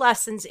use the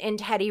lessons in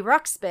Teddy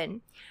Ruxpin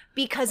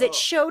because it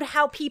showed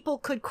how people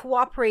could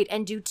cooperate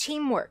and do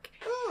teamwork.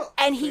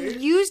 And he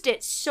used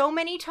it so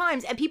many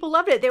times and people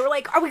loved it. They were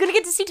like, are we going to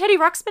get to see Teddy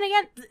Ruxpin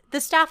again?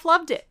 The staff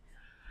loved it.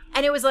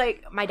 And it was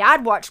like, my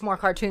dad watched more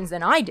cartoons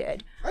than I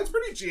did. That's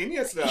pretty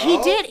genius, though. He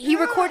did. He Yeah.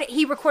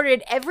 recorded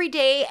it every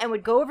day and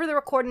would go over the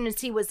recording and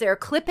see was there a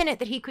clip in it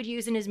that he could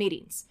use in his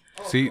meetings.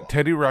 See,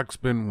 Teddy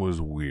Ruxpin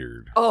was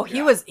weird. Oh,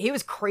 he was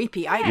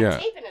creepy. Yeah.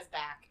 Tape in his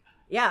back.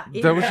 Yeah.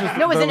 That was just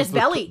No, it was that in his the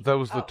belly. That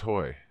was the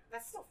toy.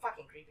 That's so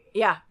fucking creepy.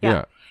 Yeah.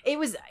 Yeah. It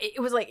was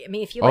like, I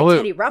mean, if you All like it,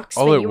 Teddy Ruxpin,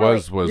 all it you were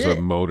was like, a "Ugh."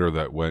 motor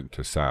that went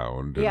to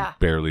sound and Yeah.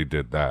 barely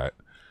did that.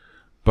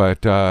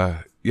 But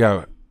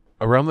yeah,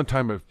 around the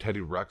time of Teddy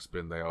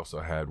Ruxpin, they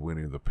also had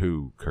Winnie the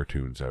Pooh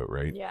cartoons out,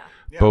 right? Yeah.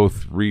 Yeah.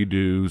 Both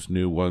redos,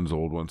 new ones,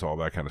 old ones, all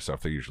that kind of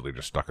stuff. They usually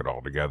just stuck it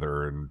all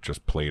together and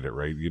just played it,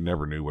 right? You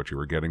never knew what you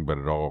were getting, but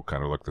it all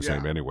kind of looked the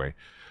same Yeah. anyway.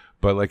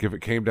 But like if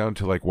it came down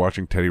to like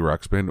watching Teddy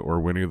Ruxpin or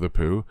Winnie the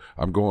Pooh,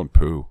 I'm going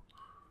Pooh.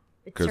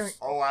 It 'Cause- turned-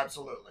 Oh,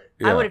 absolutely.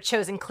 I Yeah. would have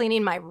chosen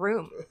cleaning my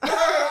room.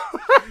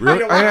 Really,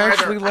 don't I want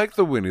actually either. like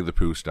the Winnie the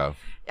Pooh stuff.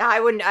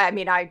 I wouldn't. I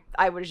mean, I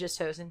would have just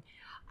chosen.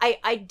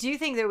 I do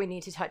think that we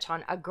need to touch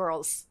on a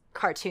girl's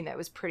cartoon that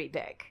was pretty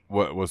big.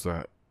 What was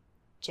that?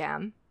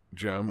 Gem.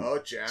 Gem? Oh,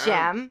 Jam.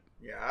 Gem.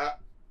 Yeah.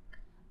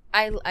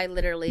 I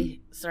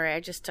literally, sorry, I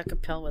just took a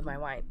pill with my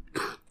wine.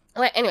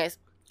 Well, anyways,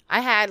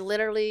 I had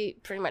literally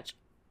pretty much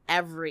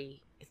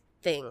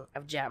everything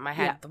of Gem. I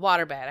had Yeah. the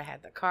waterbed, I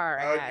had the car,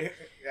 I had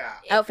Yeah.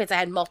 outfits, I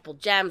had multiple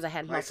gems, I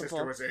had My sister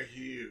multiple was a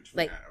huge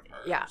like, fan of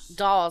hers. yeah.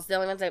 dolls. The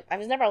only ones I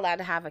was never allowed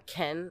to have a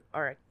Ken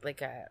or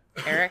like a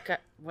Eric,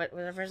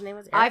 whatever his name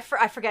was. I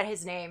Eric. forget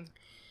his name.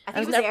 I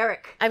think was it was never-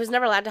 Eric. I was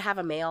never allowed to have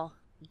a male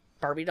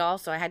Barbie doll,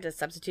 so I had to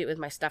substitute with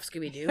my stuffed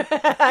Scooby Doo.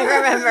 I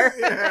remember.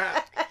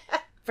 Yeah.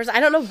 First, I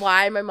don't know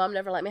why my mom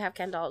never let me have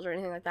Ken dolls or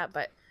anything like that,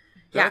 but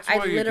That's yeah,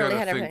 why I you literally got a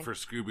had thing everything. for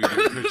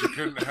Scooby-Doo, because you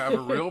couldn't have a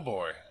real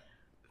boy.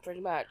 Pretty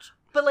much.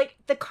 But like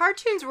the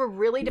cartoons were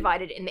really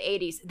divided in the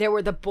 80s. There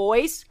were the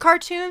boys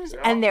cartoons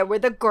and there were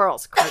the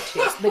girls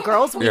cartoons. The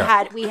girls we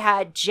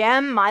had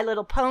Gem, My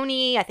Little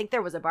Pony. I think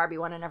there was a Barbie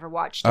one I never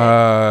watched.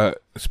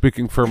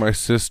 Speaking for my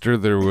sister,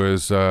 there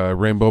was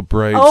Rainbow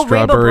Bright, Oh,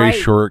 Rainbow Strawberry Bright.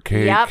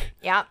 Shortcake.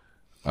 Yep.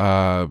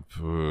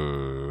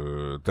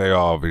 They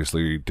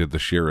obviously did the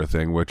She-Ra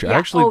thing, which Yeah.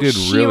 actually did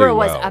She-Ra really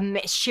was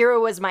well. She-Ra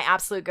was my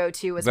absolute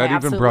go-to. Was That my even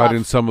absolute brought love.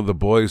 in some of the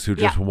boys who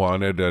just Yeah.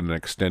 wanted an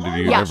extended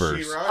I watched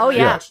universe. She-Ra, Oh, I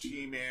yeah. watched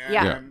He-Man,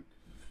 Yeah. and,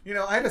 you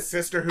know, I had a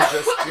sister who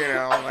just, you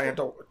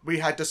know, we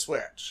had to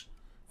switch.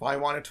 If I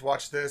wanted to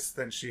watch this,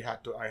 then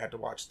I had to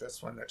watch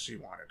this one that she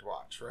wanted to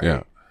watch, right?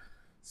 Yeah.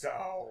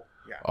 So,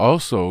 yeah.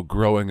 Also,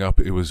 growing up,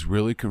 it was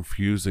really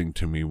confusing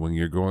to me when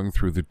you're going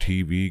through the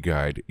TV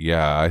guide.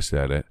 Yeah, I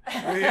said it.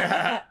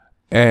 Yeah.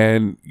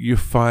 And you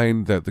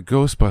find that the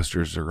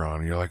Ghostbusters are on.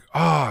 And you're like,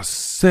 oh,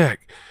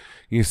 sick.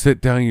 You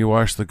sit down, you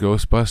watch the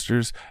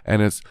Ghostbusters,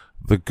 and it's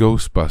the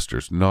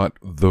Ghostbusters, not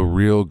the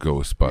real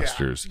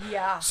Ghostbusters.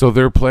 Yeah. So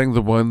they're playing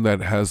the one that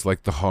has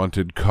like the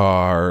haunted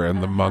car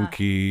and the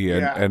monkey,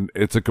 and, Yeah. and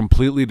it's a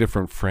completely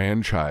different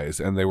franchise.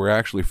 And they were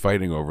actually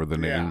fighting over the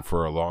name Yeah.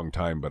 for a long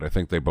time, but I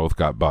think they both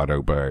got bought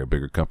out by a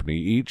bigger company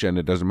each, and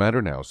it doesn't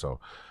matter now. So,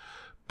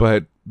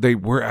 but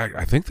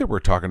I think they were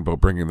talking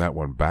about bringing that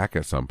one back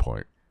at some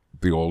point.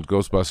 The old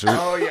Ghostbusters.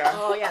 Oh, yeah.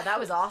 Oh yeah, that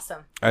was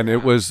awesome. And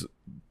it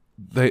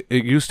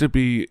used to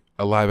be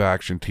a live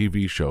action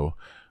TV show,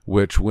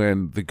 which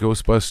when the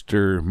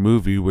Ghostbuster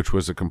movie, which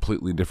was a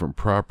completely different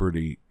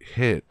property,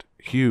 hit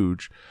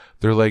huge,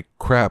 they're like,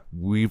 crap,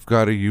 we've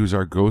got to use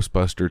our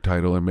Ghostbuster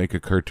title and make a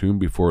cartoon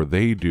before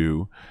they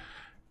do.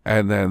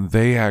 And then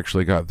they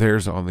actually got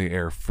theirs on the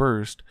air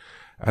first.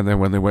 And then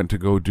when they went to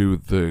go do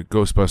the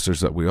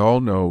Ghostbusters that we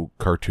all know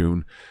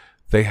cartoon,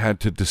 they had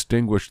to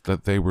distinguish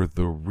that they were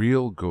the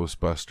real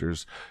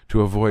Ghostbusters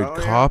to avoid Oh,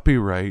 yeah.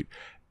 copyright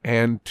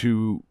and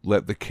to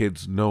let the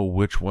kids know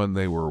which one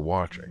they were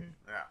watching.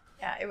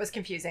 Yeah, it was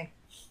confusing.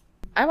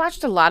 I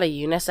watched a lot of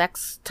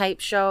unisex type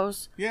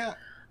shows. Yeah.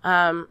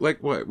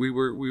 Like what? We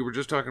were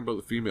just talking about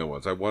the female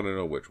ones. I want to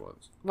know which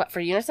ones. What, for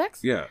unisex?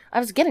 Yeah. I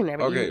was getting there,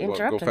 but Okay, you well,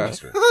 go interrupted me.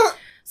 faster.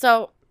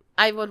 So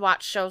I would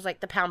watch shows like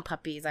the Pound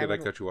Puppies. Did I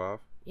cut you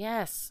off?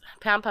 Yes,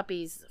 Pound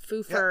Puppies,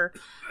 Foofer.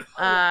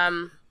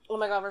 Oh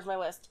my God, where's my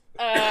list?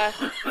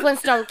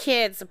 Flintstone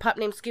Kids, A Pup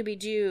Named Scooby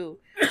Doo,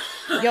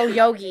 Yo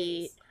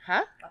Yogi,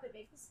 huh?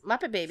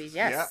 Muppet Babies,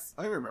 yes.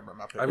 Yeah. I remember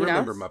Muppet. I know?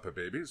 remember Muppet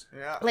Babies.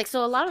 Yeah. Like,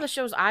 so a lot of the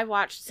shows I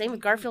watched, same with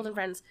Garfield and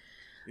Friends,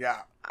 Yeah.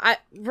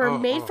 were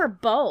made for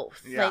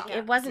both. Yeah. Like,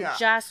 it wasn't Yeah.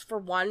 just for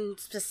one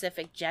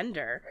specific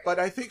gender. But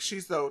I think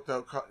she's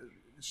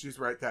she's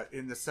right that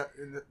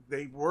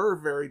they were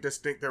very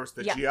distinct. There was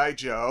the Yeah. G.I.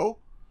 Joe,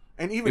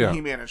 and even Yeah.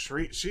 He-Man and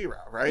She-Ra,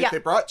 right? Yeah. They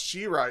brought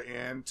She-Ra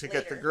in to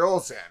get the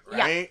girls in, Yeah.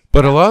 right?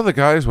 But a lot of the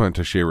guys went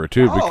to She-Ra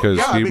too because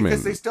yeah, He-Man.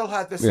 because they still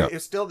had this. Yeah.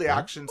 It's still the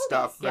action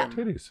stuff. Yeah. and-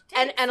 titties.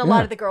 And a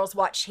lot of the girls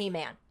watched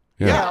He-Man.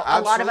 Yeah. You Yeah, know,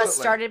 a lot of us absolutely.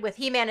 started with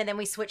He-Man and then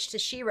we switched to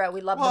She-Ra.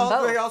 We loved Well, them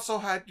both. they also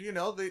had,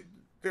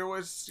 there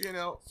was,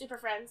 Super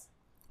Friends.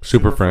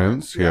 Super Super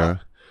Friends, Friends,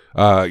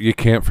 yeah. You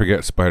can't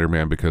forget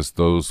Spider-Man because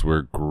those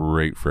were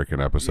great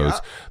freaking episodes.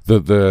 Yeah.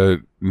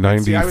 The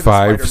See, I was a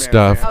 95 Spider-Man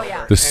stuff, fan Oh, yeah.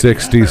 over the any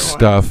 60s other one,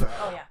 stuff. so-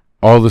 Oh yeah.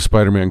 all the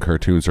Spider-Man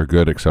cartoons are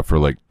good except for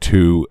like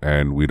 2,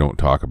 and we don't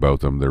talk about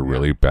them. They're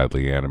really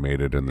badly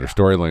animated, and their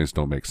storylines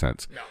don't make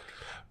sense. No.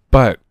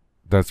 But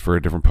that's for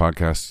a different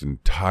podcast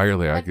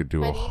entirely. I could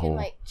do a But whole.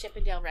 even like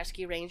Chippendale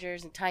Rescue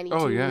Rangers and Tiny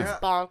Oh, Toons, yeah.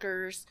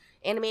 Bonkers,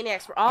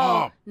 Animaniacs were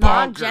all Oh,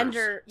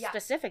 non-gender Yeah.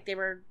 specific. They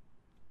were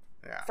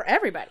Yeah. for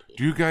everybody.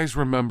 Do you guys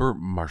remember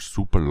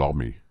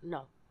Marsupilami?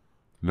 No.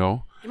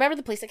 No. Remember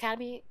the Police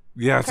Academy?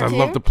 Yes, I Cartoon?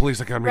 love the Police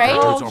Academy Right?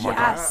 cartoons. Oh, Oh my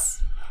god.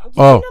 yes. Did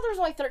Oh. you know there was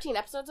only 13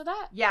 episodes of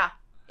that? Yeah.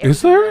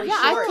 Is there? Yeah,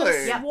 I could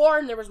Really? have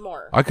sworn there was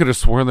more. I could have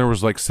sworn there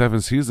was like 7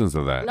 seasons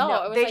of that. No,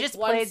 No, it was they like just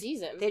one played-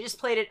 season. They just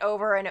played it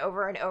over and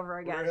over and over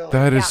again. Really?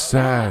 That is Yeah.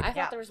 sad. I thought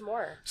Yeah. there was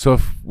more. So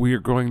if we are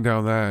going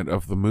down that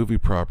of the movie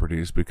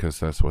properties, because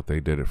that's what they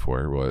did it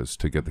for, was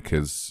to get the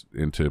kids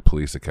into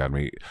Police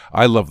Academy.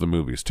 I love the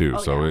movies too,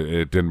 Oh, so yeah.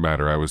 it didn't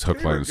matter. I was hook,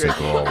 They line, were and good.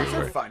 sinker all Those the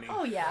are way. funny.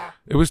 Oh yeah.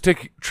 It was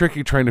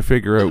tricky trying to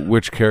figure out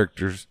which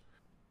characters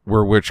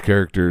were which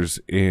characters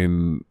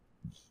in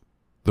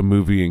the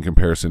movie in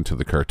comparison to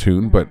the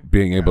cartoon, but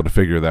being able to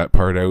figure that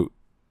part out,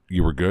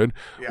 you were good.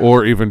 Yeah.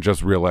 Or even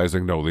just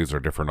realizing, no, these are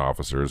different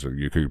officers, and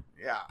you could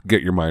Yeah.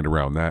 get your mind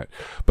around that.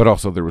 But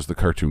also there was the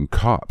cartoon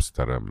Cops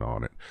that I'm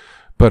on it.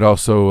 But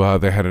also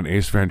they had an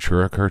Ace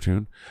Ventura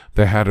cartoon.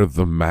 They had a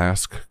The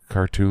Mask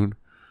cartoon.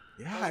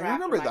 Yeah, I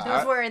remember that.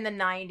 Those were in the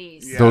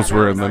 90s. Yeah, Those that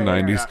were was in the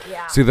later, 90s.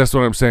 Yeah. See, that's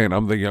what I'm saying.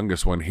 I'm the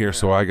youngest one here,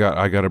 so I got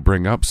to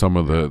bring up some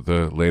of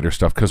the later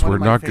stuff because One we're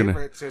of my not going to.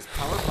 favorites is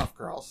Powerpuff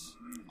Girls.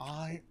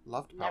 I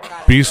loved Never Powerpuff.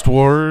 got it. Beast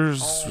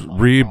Wars Oh my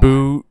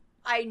reboot.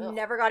 I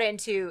never got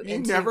into. You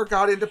never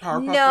got into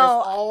Powerpuff No.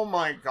 Girls? Oh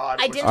my god.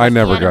 it I was didn't. I like the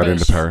never got into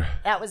animation. Power.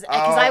 That was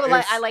because Oh,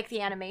 it's- I like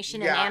the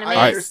animation Yeah, and I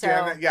anime.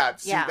 understand so that. Yeah,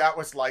 see, yeah. that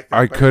was like that.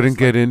 I but it couldn't was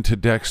get like- into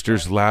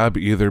Dexter's Lab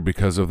either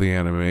because of the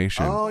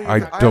animation. Oh, yeah, I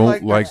I don't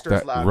like like Dexter's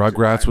that. Lab,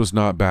 Rugrats too. was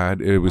not bad.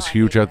 It was Oh, I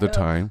huge hate at the it.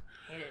 time.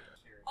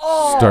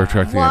 Oh, Star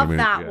Trek the love animated,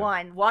 that yeah.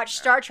 one. Watch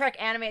Star Trek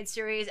animated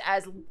series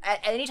as at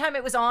anytime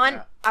it was on.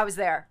 Yeah. I was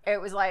there. It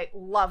was like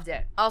loved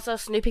it. Also,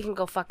 Snoopy can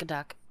go fuck a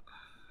duck.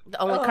 The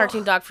only Oh,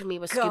 cartoon dog for me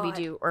was God. Scooby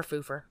Doo or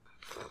Foofer.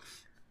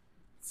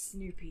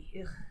 Snoopy.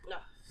 Ugh.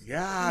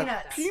 Yeah,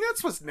 Peanuts.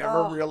 Peanuts was never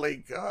Oh. really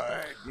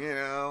good. You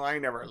know, I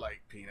never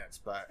liked Peanuts,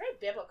 but Very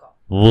biblical.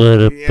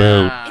 What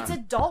yeah, It's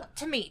adult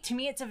to me. To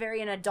me, it's a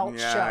very an adult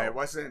yeah, show. it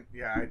wasn't.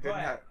 Yeah, I didn't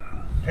have.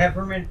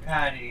 Peppermint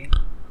Patty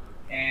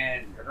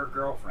and her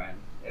girlfriend,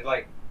 it,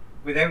 like,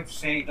 without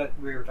saying that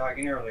we were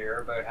talking earlier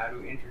about how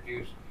to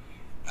introduce,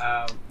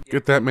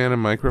 Get that man a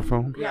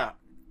microphone. Yeah,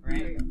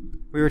 right?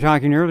 We were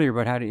talking earlier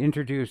about how to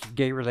introduce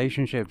gay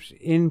relationships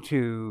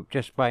into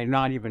just by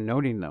not even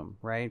noting them,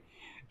 right?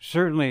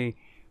 Certainly,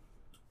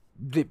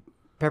 the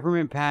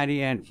Peppermint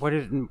Patty and what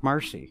is it,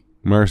 Marcy?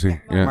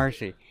 Marcy. Yeah.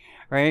 Marcy,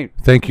 right?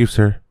 Thank you,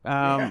 sir.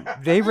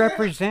 They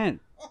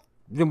represent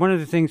one of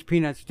the things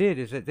Peanuts did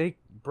is that they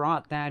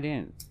brought that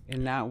in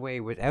that way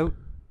without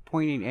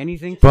pointing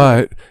anything. to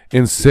But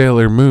in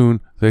Sailor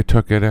Moon, they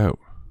took it out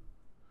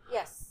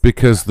Yes.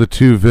 because the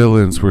two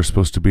villains were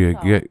supposed to be a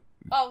gay.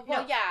 Oh,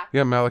 well, yeah.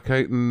 Yeah,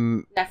 Malachite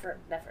and Nephilim.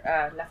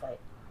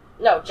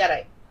 No,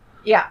 Jedi.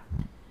 Yeah.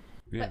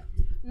 yeah.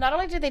 Not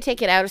only did they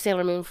take it out of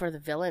Sailor Moon for the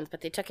villains,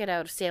 but they took it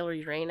out of Sailor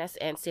Uranus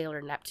and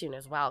Sailor Neptune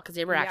as well, because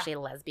they were Yeah. actually a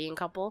lesbian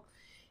couple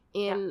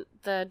in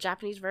the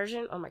Japanese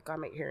version. Oh my god,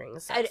 my hearing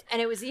is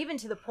And it was even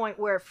to the point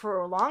where for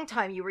a long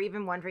time you were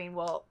even wondering,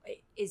 well,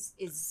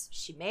 is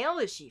she male?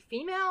 Is she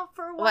female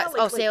for a while?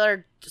 what?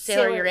 Sailor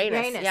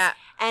Uranus. Yeah.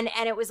 And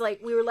it was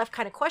like we were left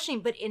kind of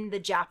questioning, but in the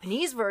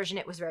Japanese version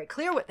it was very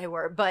clear what they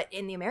were, but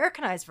in the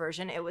Americanized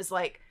version it was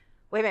like,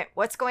 wait a minute,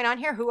 what's going on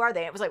here? Who are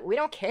they? It was like, we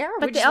don't care.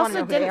 But we they just want to also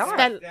know who they didn't are.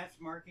 spend- That's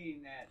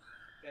marking that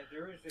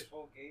there is this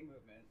whole gay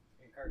movement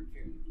in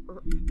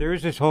cartoons. There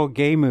is this whole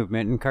gay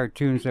movement in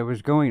cartoons that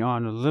was going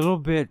on a little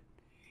bit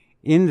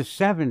in the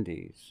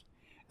 70s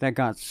that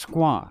got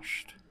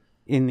squashed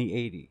in the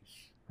 80s,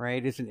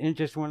 right? It's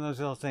just one of those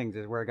little things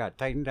is where it got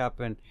tightened up,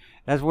 and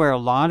that's where a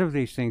lot of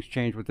these things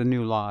changed with the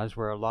new laws,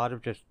 where a lot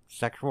of just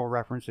sexual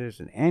references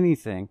and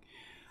anything,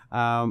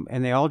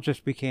 and they all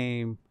just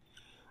became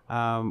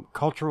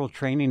cultural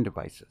training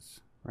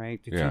devices,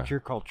 right? To Yeah. Oh, teach your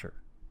culture.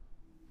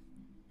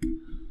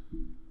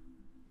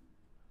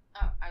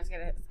 I was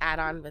gonna add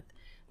on with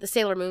the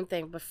Sailor Moon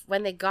thing, but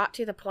when they got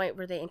to the point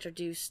where they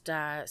introduced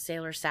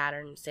Sailor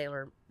Saturn,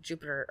 Sailor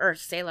Jupiter, or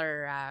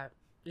Sailor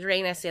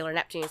Uranus, Sailor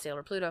Neptune,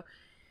 Sailor Pluto,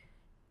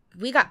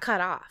 we got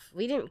cut off.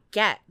 We didn't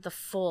get the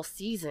full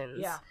seasons.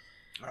 Yeah.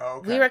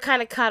 Okay. We were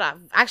kind of cut off.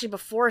 Actually,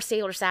 before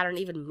Sailor Saturn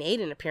even made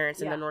an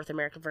appearance in Yeah. the North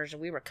American version,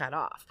 we were cut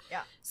off.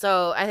 Yeah.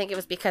 So I think it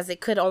was because they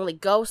could only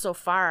go so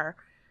far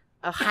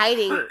of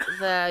hiding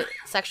the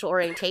sexual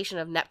orientation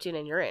of Neptune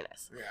and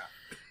Uranus Yeah.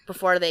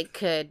 before they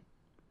could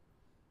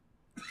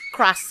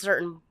cross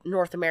certain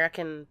North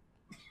American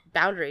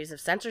boundaries of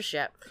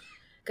censorship.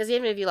 Because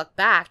even if you look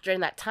back, during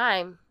that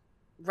time,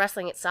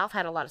 wrestling itself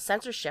had a lot of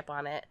censorship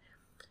on it.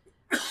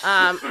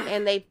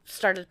 And they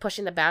started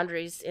pushing the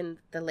boundaries in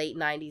the late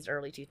 90s,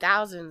 early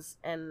 2000s.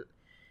 And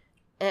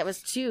it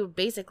was to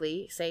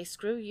basically say,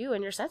 screw you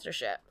and your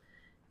censorship.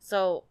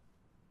 So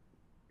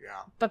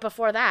Yeah. But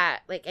before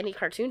that, like any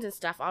cartoons and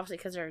stuff, obviously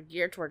because they're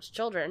geared towards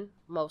children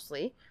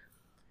mostly,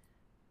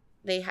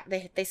 they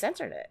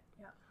censored it.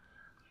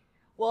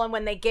 Well, and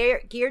when they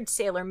geared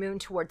Sailor Moon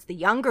towards the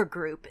younger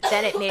group,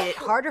 then it made it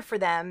harder for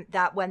them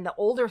that when the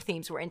older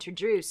themes were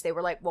introduced, they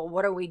were like, well,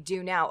 what do we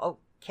do now?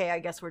 Okay, I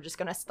guess we're just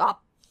going to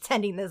stop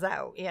sending this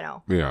out, you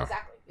know? Yeah.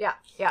 Exactly. Yeah,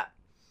 yeah.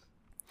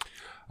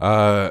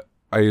 I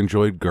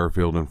enjoyed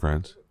Garfield and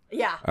Friends.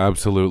 Yeah.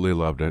 Absolutely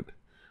loved it.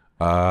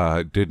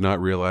 Did not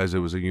realize it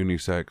was a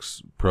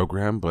unisex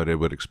program, but it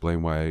would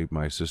explain why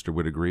my sister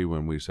would agree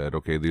when we said,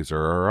 okay, these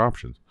are our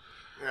options.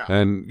 Yeah.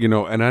 And, you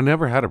know, and I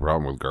never had a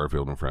problem with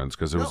Garfield and Friends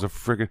because it was a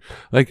friggin'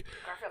 like,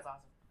 Garfield's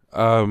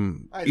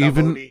awesome. I love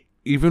Odie.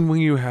 even when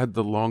you had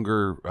the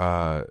longer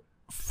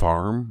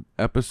farm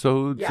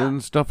episodes Yeah.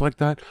 and stuff like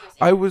that,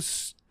 I was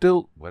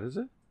still, what is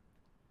it?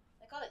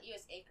 They call it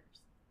U.S.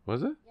 Acres.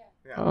 Was it?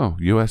 Yeah. Oh,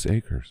 U.S.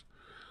 Acres.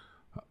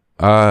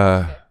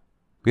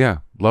 Yeah,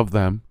 love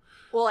them.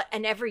 Well,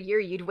 and every year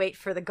you'd wait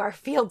for the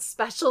Garfield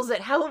specials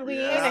at Halloween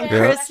Yeah. and Yeah.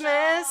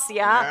 Christmas.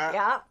 Yeah,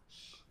 Yeah.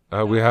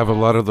 yeah, We have a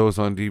lot of those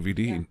on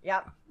DVD,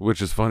 yeah.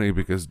 which is funny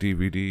because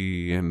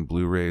DVD and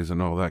Blu-rays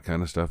and all that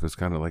kind of stuff is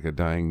kind of like a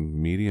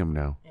dying medium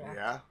now.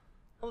 Yeah.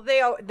 Well,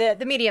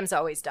 the mediums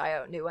always die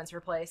out. New ones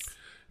replace.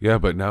 Yeah,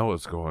 but now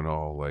it's going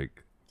all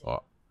like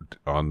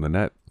on the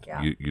net.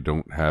 Yeah. You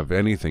don't have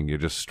anything. You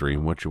just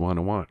stream what you want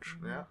to watch.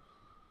 Yeah.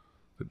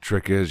 The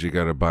trick is you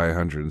got to buy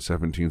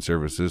 117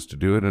 services to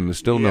do it, and it's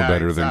still no Yeah,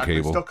 exactly. exactly. than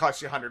cable. It still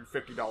costs you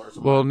 $150 a month.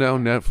 Well, now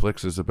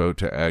Netflix is about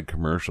to add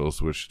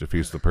commercials, which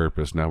defeats the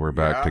purpose. Now we're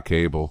back Yeah. to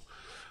cable.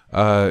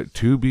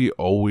 Tubi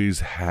always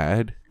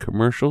had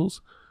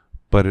commercials,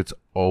 but it's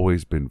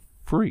always been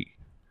free.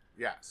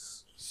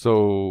 Yes.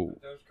 So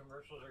Those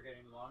commercials are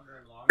getting longer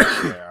and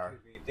longer. They are.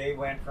 They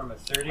went from a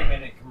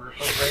 30-minute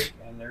commercial break,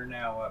 and they're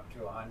now up to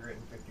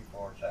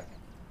 154 seconds.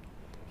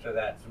 So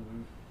that's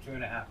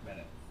 2.5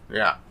 minutes,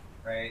 Yeah.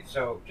 right?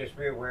 So just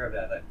be aware of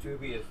that. That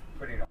Tubi is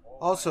putting a whole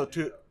Also, bunch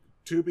into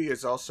Tubi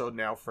is also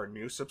now for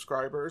new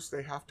subscribers.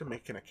 They have to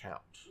make an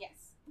account.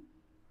 Yes.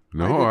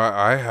 no,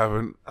 I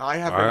haven't. I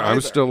haven't. I'm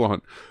either. still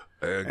on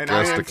And guest I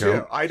am account.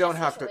 too. I don't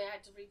have to. I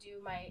had to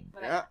redo my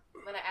Yeah.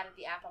 when I added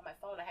the app on my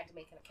phone. I had to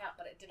make an account,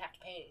 but it didn't have to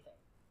pay anything.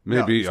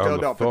 Maybe No, on still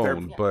the don't, but they're-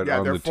 phone, but yeah,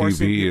 on they're the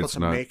forcing TV, people it's to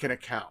not. make an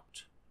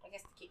account. I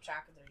guess to keep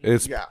track of their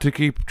It's Yeah. to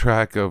keep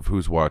track of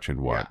who's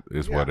watching what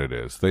is Yeah. what it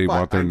is. They But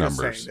want their I'm just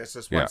numbers. saying, this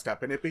is one Yeah.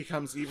 step, and it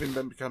becomes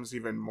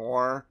even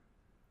more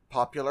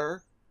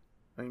popular.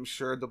 I'm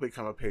sure they'll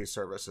become a pay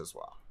service as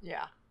well.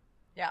 Yeah,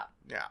 yeah.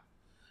 Yeah.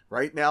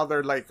 Right now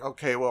they're like,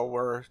 okay, well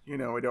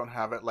we don't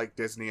have it like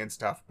Disney and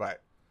stuff,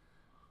 but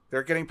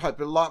they're getting a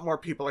lot more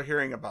people are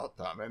hearing about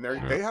them, and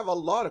they have a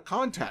lot of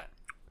content.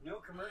 No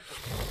commercials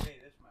can pay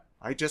this much.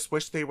 I just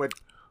wish they would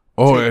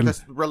Oh, take and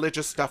this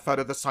religious stuff out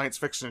of the science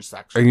fiction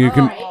section. and you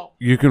can Oh.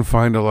 you can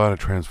find a lot of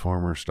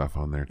Transformer stuff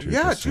on there too.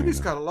 Yeah, just so you Tubi's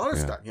know. got a lot of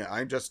Yeah. stuff. Yeah,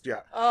 I'm just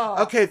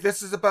Oh, Okay,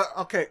 this is about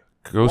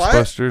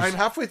Ghostbusters. What? I'm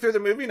halfway through the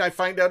movie and I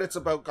find out it's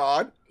about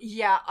God.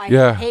 yeah. I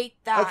Yeah. hate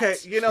that. Okay,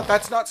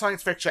 that's not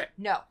science fiction.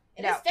 No,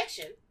 It no. is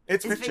fiction.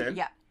 It's It's fiction.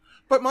 yeah,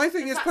 But my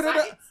thing It's is not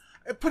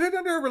science. put it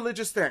under a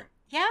religious thing.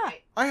 yeah.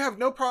 I have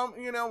no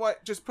problem. You know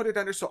what? Just put it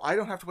under so I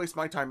don't have to waste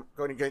my time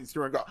going and getting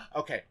through and go,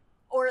 okay.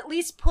 Or at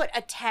least put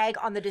a tag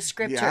on the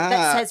descriptor Yeah,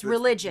 that says that's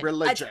religion.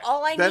 Religion. That's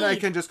all I then need. I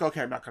can just go,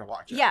 okay, I'm not going to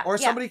watch it. Yeah, Or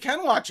yeah. somebody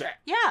can watch it.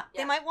 Yeah,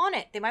 they Yeah. might want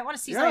it. They might want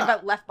to see Yeah. something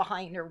about Left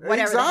Behind or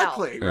whatever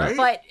Exactly, the hell.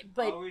 right?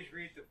 But Always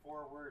read the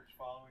 4 words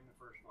following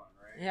the first one,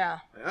 right? yeah,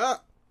 Yeah.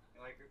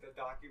 Like the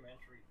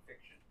documentary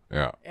fiction.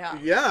 Yeah. yeah,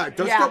 Yeah,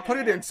 just Yeah. don't put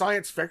it in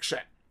science fiction.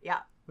 yeah.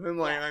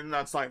 I'm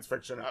not science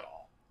fiction at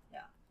all.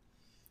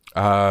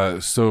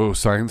 So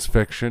science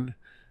fiction,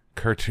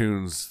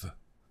 cartoons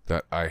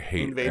that I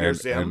hate, Invader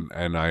Zim.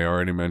 and I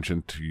already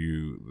mentioned to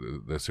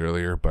you this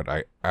earlier, but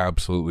I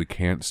absolutely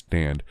can't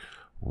stand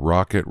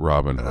Rocket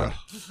Robin Hood.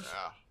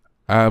 Yeah.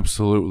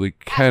 Absolutely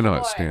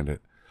cannot Boy. stand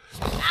it.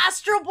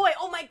 Astro Boy.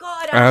 Oh my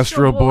God,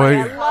 Astro Boy.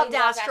 I loved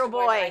Astro but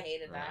I Boy.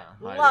 hated that.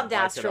 I Loved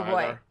didn't like it Astro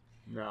Boy. either.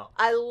 No.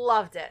 I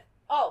loved it.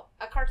 Oh,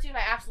 a cartoon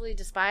I absolutely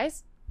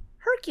despise.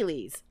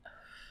 Hercules.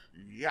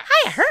 Yeah.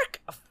 Hi, Herc.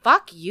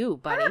 Fuck you,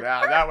 buddy.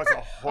 Yeah, that was a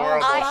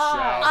horrible show.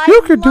 I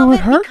You could do love it,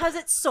 Herc. because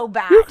it's so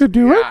bad. You could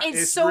do Yeah. it.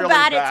 It's so really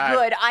bad, it's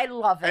good. I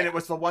love it. And it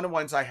was the one of the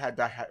ones I had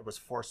that was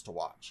forced to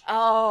watch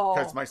Oh.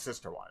 because my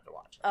sister wanted to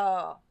watch it.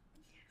 Oh.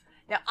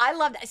 Now I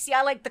love that. See,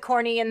 I like the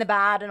corny and the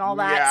bad and all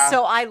that, Yeah.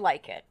 so I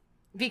like it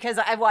because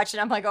I watched it.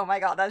 I'm like, oh my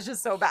God, that's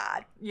just so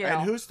bad. You know?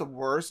 And who's the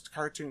worst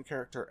cartoon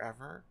character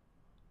ever?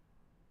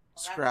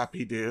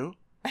 Scrappy Doo.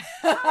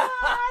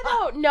 I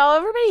don't know.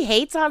 Everybody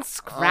hates on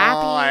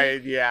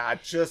Scrappy.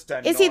 Just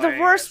Is he the annoying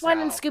worst as one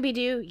in hell. Scooby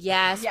Doo?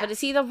 Yes. Yeah. But is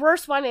he the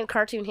worst one in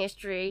cartoon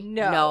history?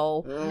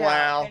 No.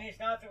 Well, And he's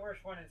not the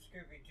worst one in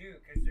Scooby Doo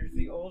because there's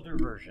the older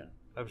version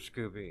of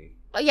Scooby,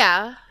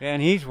 Yeah.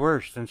 and he's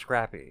worse than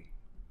Scrappy.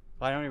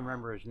 I don't even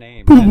remember his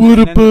name. But And what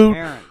then the about-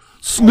 parents.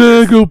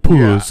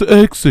 Snagglepuss,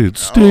 exit,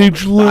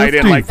 stage left. I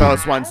didn't like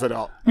those ones at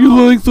all. You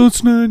like the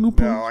Snagglepuss?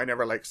 No, I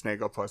never liked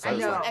Snagglepuss. I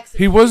was know. like,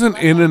 He wasn't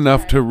in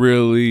enough to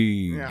really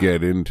Yeah.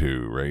 get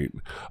into, right?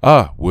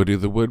 Ah, Woody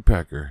the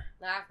Woodpecker.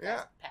 Nah, Yeah.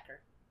 that's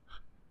Pecker.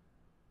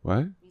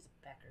 What? He's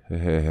a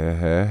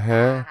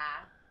pecker.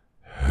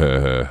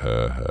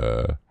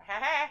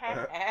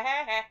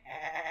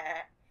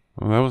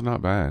 Well, that was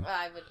not bad.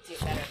 I would do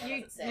better. if I You,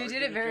 wasn't sick. you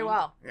did it very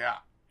well. yeah.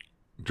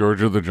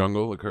 George of the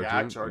Jungle, the cartoon.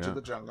 Yeah, George of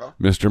the Jungle.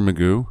 Mr.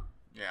 Magoo.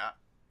 Yeah.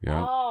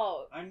 Yeah.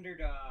 Oh,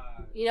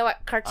 Underdog. you know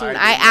what cartoon I I,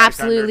 didn't like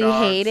absolutely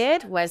Underdogs.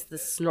 hated was the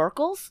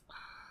Snorkels.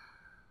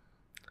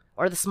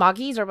 Or the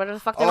Smoggies, or whatever the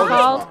fuck they Oh, were the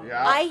called. Smog-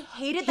 Yeah. I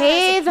hated that.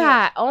 Hate as a kid.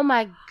 that. Oh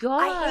my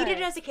god. I hated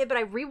it as a kid, but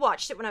I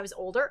rewatched it when I was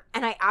older,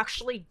 and I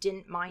actually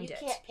didn't mind You it.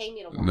 can't pay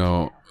me to watch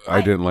No, that.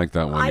 I didn't like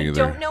that one I either.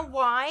 don't know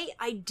why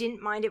I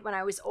didn't mind it when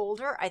I was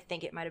older. I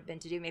think it might have been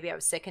to do maybe I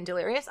was sick and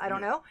delirious. I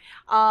don't know.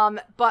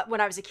 But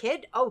when I was a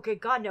kid, oh good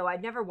God, no,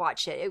 I'd never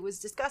watch it. It was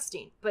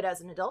disgusting. But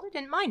as an adult, I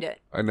didn't mind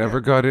it. I never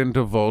got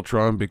into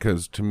Voltron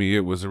because to me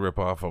it was a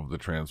ripoff of the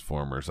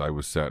Transformers. I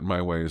was set in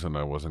my ways and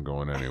I wasn't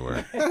going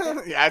anywhere.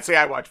 Yeah, I'd say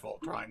I watch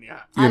Voltron,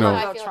 yeah. You know,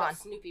 I feel Voltron. about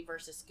Snoopy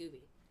versus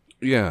Scooby.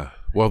 yeah.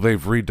 Well, they've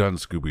redone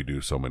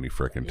Scooby-Doo so many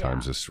frickin'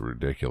 times. It's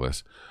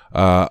ridiculous.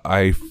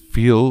 I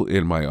feel,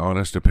 in my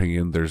honest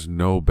opinion, there's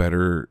no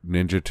better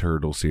Ninja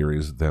Turtle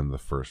series than the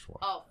first one.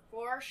 Oh,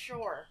 for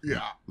sure.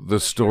 Yeah. The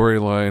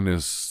storyline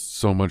is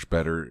so much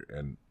better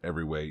in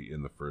every way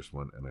in the first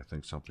one, and I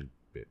think something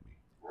bit me.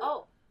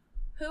 Oh,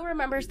 who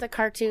remembers the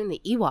cartoon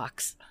The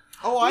Ewoks?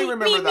 Oh, I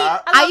remember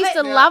that. I used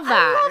to love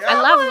that. I love I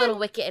that love one. Little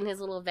Wicket and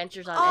his little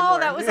adventures on Oh, Endor.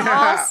 that was Yeah.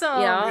 awesome.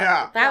 You know,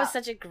 Yeah. that was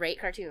such a great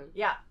cartoon.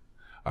 Yeah.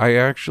 I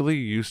actually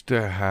used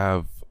to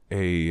have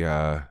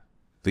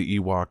the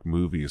Ewok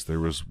movies. There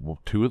was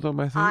two of them,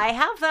 I think. I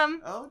have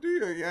them. Oh, do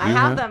you? Yeah. I Yeah.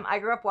 have them. I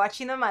grew up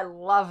watching them. I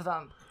love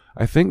them.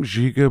 I think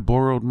Giga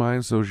borrowed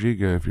mine, so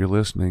Giga, if you're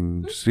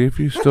listening, see if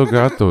you still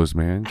got those,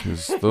 man,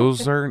 because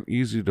those aren't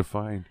easy to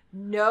find.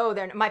 No,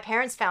 they're my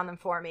parents found them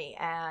for me,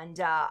 and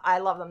I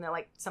love them. They're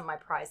like some of my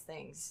prized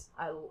things.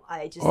 I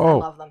Oh.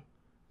 love them.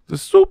 The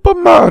Super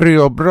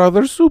Mario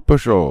Brothers Super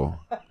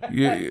Show.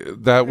 Yeah,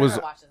 that was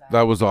Never watched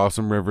that was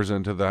awesome. River's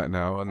into that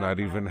now, and that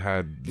even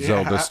had Yeah.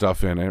 Zelda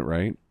stuff in it,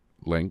 right?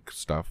 Link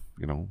stuff,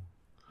 you know.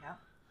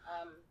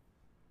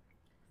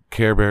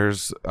 Care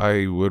Bears,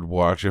 I would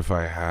watch if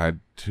I had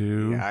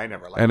to. Yeah, I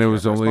never liked And it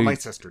was Care Bears, but only- my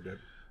sister did.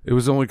 It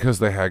was only because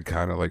they had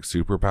kind of like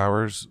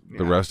superpowers.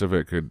 The Yeah. rest of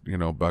it could,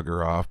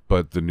 bugger off.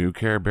 But the new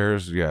Care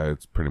Bears, yeah,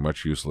 it's pretty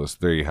much useless.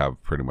 They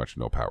have pretty much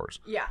no powers.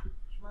 Yeah.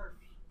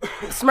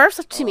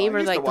 Smurfs to Oh, me I were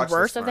used to like the watch the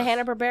worst of the Smurfs.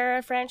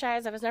 Hanna-Barbera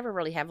franchise. I was never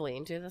really heavily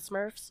into the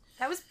Smurfs.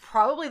 That was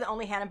probably the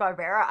only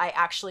Hanna-Barbera I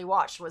actually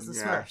watched was the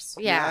Smurfs.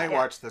 Yeah. I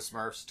watched the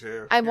Smurfs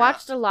too. I Yeah.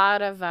 watched a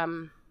lot of I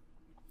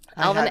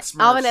Alvin, had Smurfs.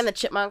 Alvin and the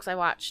Chipmunks. I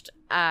watched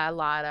a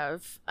lot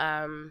of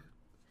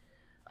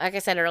like I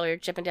said earlier,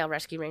 Chippendale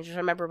Rescue Rangers. I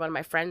remember one of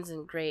my friends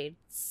in grade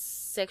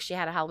 6. She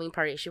had a Halloween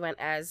party. She went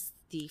as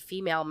the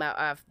female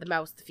the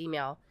mouse, the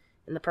female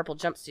in the purple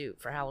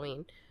jumpsuit for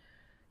Halloween.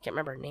 Can't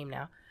remember her name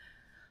now.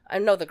 I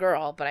know the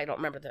girl, but I don't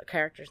remember the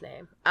character's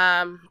name.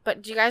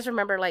 But do you guys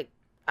remember like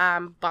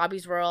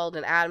Bobby's World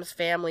and Addams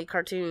Family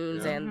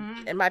cartoons Yeah.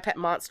 and My Pet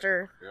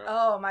Monster?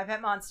 Oh, My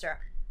Pet Monster.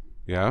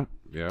 Yeah,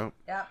 yeah.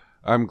 Yeah.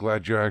 I'm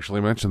glad you actually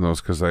mentioned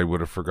those because I would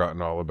have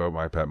forgotten all about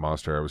My Pet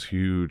Monster. I was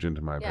huge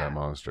into My Yeah. Pet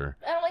Monster.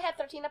 It only had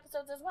 13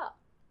 episodes as well.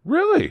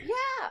 Really?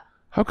 Yeah.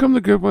 How come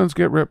the good ones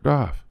get ripped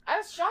off? I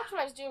was shocked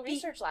when I was doing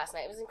research last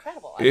night. It was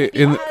incredible.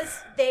 In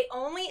Because they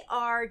only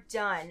are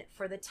done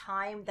for the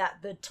time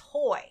that the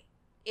toy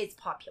is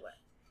popular.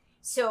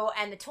 So,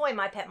 and the toy,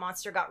 My Pet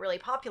Monster, got really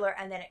popular,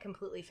 and then it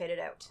completely faded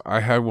out. I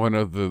had one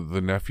of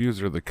the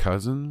nephews or the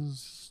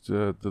cousins,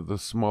 the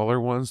smaller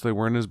ones. They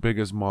weren't as big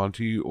as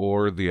Monty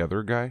or the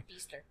other guy.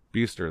 Beaster.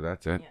 Beaster,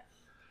 that's it. Yeah.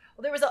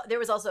 Well, there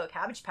was also a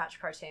Cabbage Patch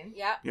cartoon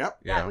Yeah. Yep.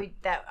 Yeah.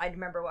 that I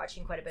remember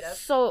watching quite a bit of.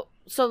 So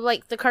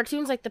like the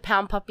cartoons like the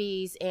Pound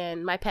Puppies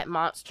and My Pet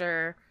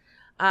Monster,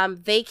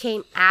 they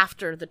came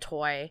after the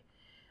toy.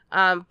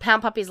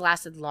 Pound Puppies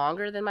lasted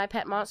longer than My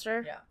Pet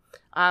Monster. Yeah.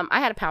 I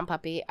had a Pound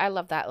Puppy. I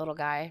loved that little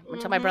guy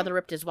until my brother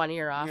ripped his one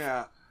ear off.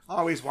 Yeah. I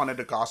always wanted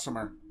a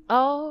Gossamer.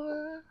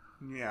 Oh.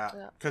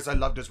 Yeah. Because I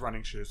loved his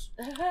running shoes.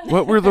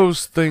 What were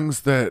those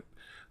things that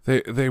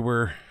they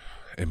were?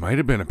 It might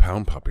have been a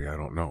Pound Puppy. I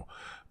don't know,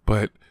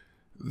 but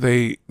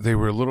they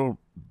were little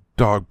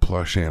dog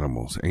plush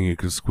animals, and you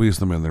could squeeze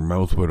them and their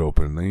mouth would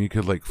open. And then you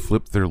could like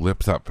flip their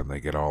lips up, and they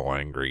get all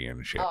angry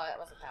and shit. Oh, that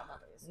wasn't Pound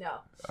Puppies. No.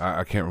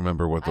 I can't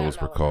remember what I don't those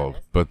know were what that called,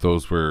 is. but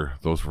those were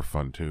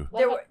fun too.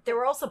 There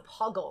were also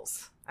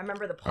Puggles. I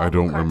remember the Puggle I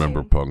don't cartoon.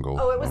 remember Pungle.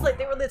 Oh, it was like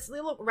they were this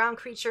little round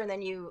creature, and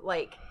then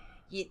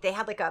they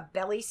had like a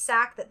belly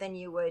sack that then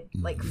you would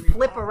like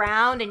flip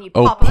around and you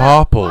Oh, pop 'em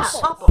out. Popples.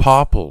 Yeah, Popples.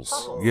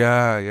 Popples.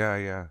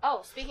 Yeah.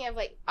 Oh, speaking of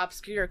like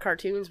obscure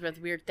cartoons with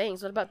weird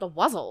things, what about the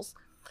Wuzzles?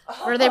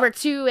 Where they were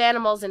two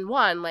animals in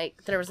one.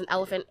 Like there was an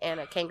elephant and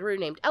a kangaroo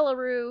named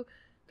Ellaroo.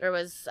 There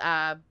was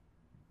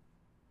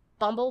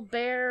Bumble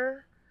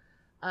Bear.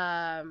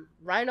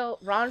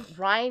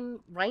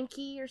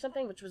 Reinke or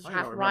something, which was I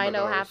half don't remember rhino,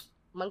 those. half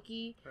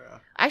monkey. Yeah.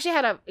 I actually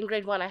had in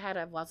grade 1, I had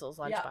a Wuzzles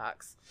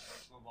lunchbox.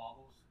 The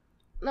Wobbles?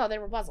 No, they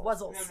were Wuzzles.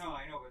 Wuzzles. No,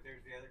 I know, but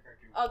there's the other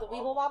cartoon. Oh, the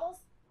Weeble Wobbles?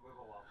 The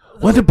Wibble Wobble.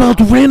 What about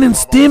Ren and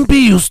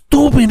Stimpy, you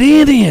stupid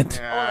idiot?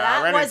 Yeah, Oh,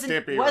 that Ren and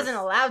Stimpy wasn't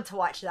allowed to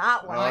watch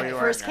that one No, when you it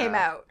first weren't, came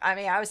yeah. out. I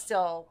mean, I was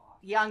still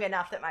young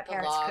enough that my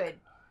parents log. could.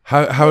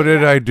 How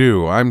did I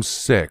do? I'm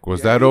sick.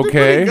 Was that you did pretty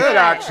okay? Good,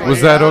 actually.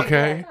 Was that Yeah.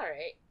 okay? All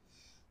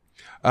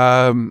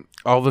right.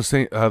 All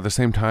the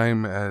same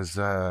time as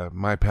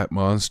My Pet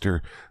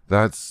Monster.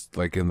 That's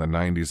like in the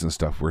 90s and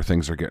stuff where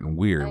things are getting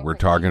weird. Like We're the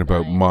talking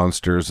about Eve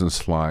monsters and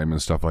slime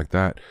and stuff like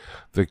that.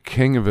 The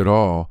king of it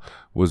all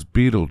was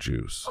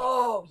Beetlejuice.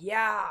 Oh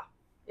yeah,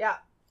 yeah,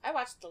 I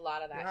watched a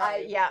lot of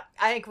that. yeah.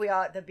 I think we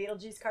all the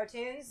Beetlejuice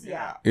cartoons.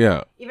 Yeah.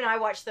 Yeah, Even I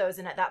watched those,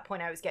 and at that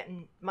point, I was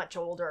getting much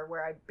older,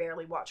 where I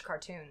barely watched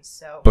cartoons.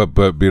 So but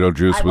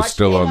Beetlejuice I was watched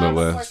still it on the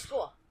Before list.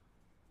 school.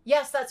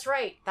 yes, that's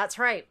right. That's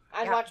right.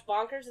 I'd Yeah. watch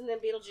Bonkers and then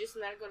Beetlejuice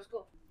and then I'd go to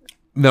school.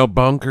 No,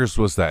 Bonkers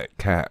was that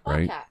cat,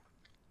 right? Bobcat.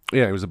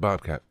 Yeah, it was a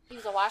bobcat. He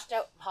was a washed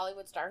out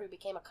Hollywood star who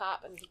became a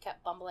cop and he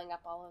kept bumbling up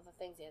all of the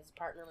things. His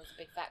partner was a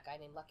big fat guy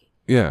named Lucky.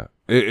 Yeah,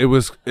 it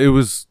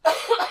was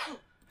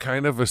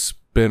kind of a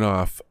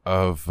spin-off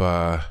of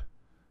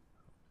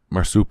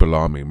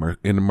Marsupilami.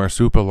 In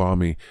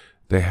Marsupilami,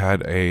 they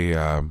had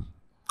a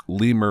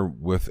lemur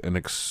with an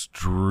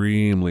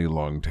extremely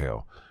long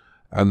tail,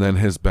 and then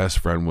his best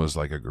friend was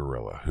like a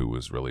gorilla who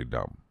was really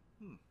dumb.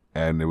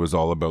 And it was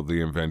all about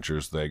the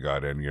adventures they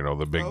got in,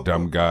 the big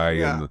dumb guy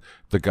yeah. and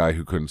the guy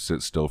who couldn't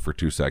sit still for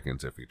 2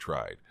 seconds if he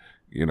tried,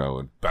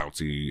 and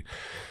bouncy.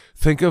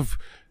 Think of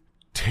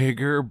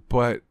Tigger,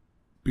 but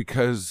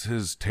because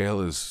his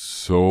tail is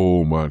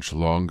so much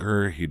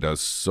longer, he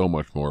does so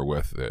much more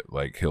with it.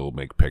 Like he'll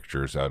make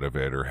pictures out of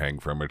it or hang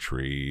from a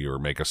tree or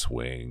make a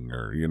swing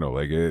or,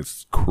 like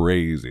it's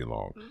crazy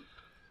long.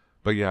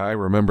 But yeah, I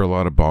remember a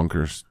lot of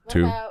Bonkers What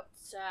too. about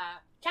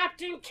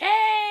Captain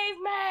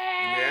Caveman?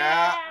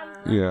 Yeah.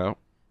 Yeah.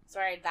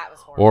 Sorry, that was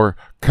horrible. Or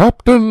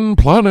Captain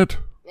Planet.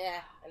 Yeah,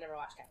 I never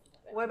watched Captain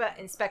Caveman. What about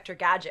Inspector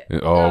Gadget?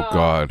 Oh,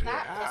 God.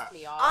 That Yeah. pissed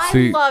me off. I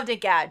See- loved a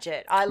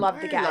gadget. I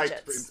loved the I liked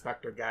gadgets.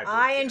 Inspector Gadget.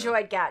 I yeah.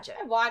 enjoyed gadget.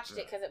 I watched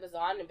it because it was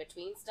on in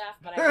between stuff,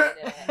 but I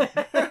hated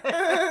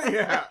it.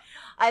 Yeah.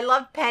 I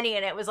loved Penny,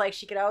 and it was like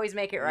she could always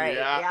make it right.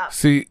 Yeah. Yeah.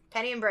 See,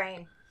 Penny and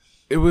Brain.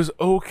 it was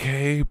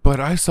okay, but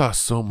I saw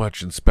so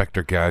much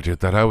Inspector Gadget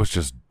that I was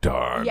just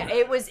done. Yeah,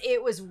 it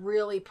was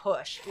really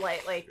pushed.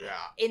 Like Yeah.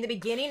 in the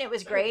beginning it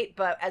was great,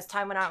 but as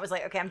time went on, it was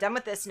like, okay, I'm done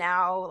with this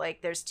now.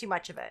 Like there's too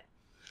much of it.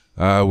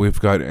 We've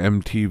got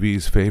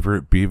MTV's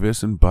favorite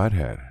Beavis and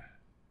Butthead.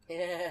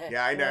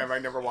 Yeah, I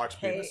never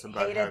watched Beavis and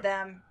Butthead. Hated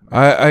them.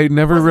 I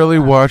never Wasn't really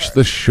fun watched first.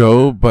 the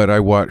show, but I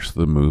watched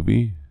the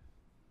movie.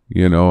 I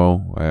Yeah,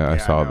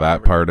 saw no, I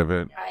that part of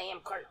it. I am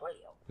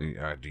Cornholio. The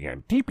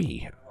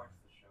TP.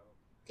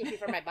 Thank you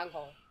for my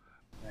bunghole.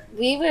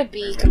 We would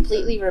be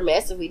completely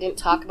remiss if we didn't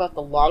talk about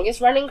the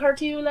longest running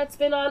cartoon that's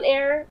been on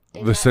air.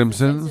 And The that's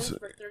Simpsons?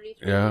 for 33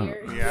 Yeah.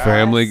 years.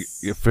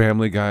 Yeah.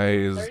 Family Guy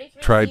is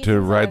 33 tried to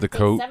seasons, ride and the it's been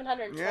coat.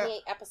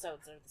 728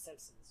 episodes of The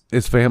Simpsons.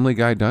 Is Family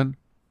Guy done?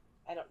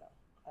 I don't know.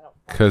 I don't.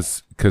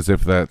 Because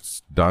if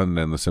that's done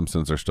and the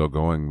Simpsons are still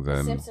going, The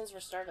then Simpsons were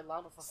started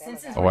long before Family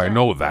Simpsons Guy. oh, I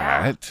know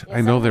that. Yeah,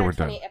 I know they were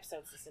done. 728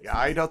 episodes of The Simpsons. Yeah,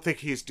 I don't think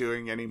he's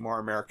doing any more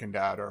American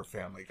Dad or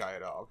Family Guy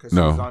at all because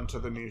No. he's on to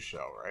the new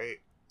show, right?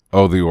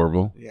 Oh, the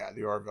Orville. Yeah,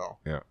 the Orville.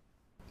 Yeah.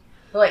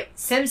 Like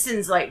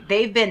Simpsons, like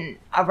they've been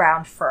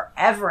around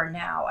forever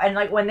now, and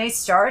like when they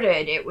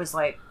started, it was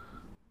like,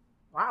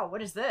 wow,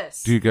 what is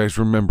this? Do you guys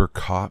remember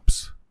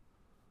Cops?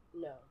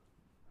 No.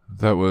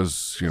 That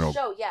was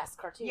Show, yes.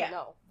 Cartoon, Yeah.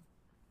 no.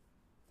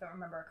 Don't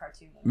remember a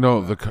cartoon. no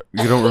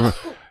you don't remember.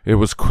 It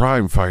was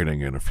crime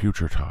fighting in a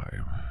future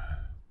time.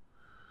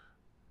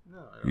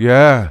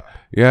 Yeah.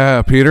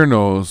 Peter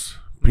knows.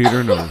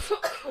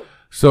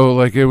 So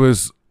like it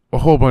was a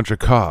whole bunch of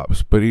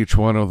cops, but each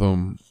one of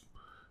them,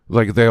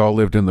 like they all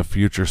lived in the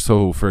future.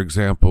 So for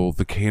example,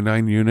 the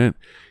K-9 unit,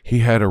 he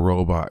had a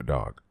robot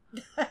dog.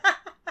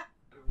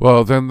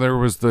 Well, then there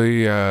was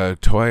the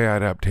toy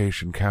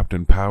adaptation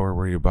Captain Power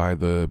where you buy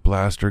the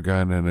blaster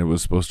gun and it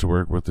was supposed to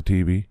work with the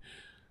TV.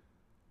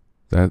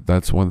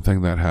 That's one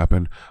thing that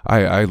happened.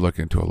 I look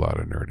into a lot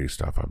of nerdy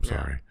stuff. I'm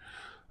sorry.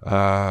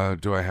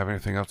 Do I have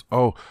anything else?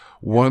 Oh,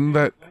 one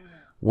that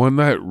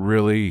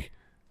really,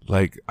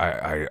 like,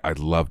 I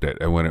loved it.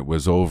 And when it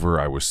was over,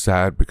 I was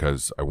sad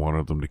because I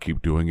wanted them to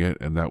keep doing it.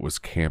 And that was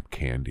Camp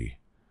Candy.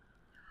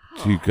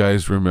 Do you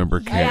guys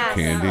remember Camp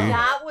Candy?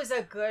 That was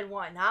a good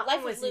one. That Life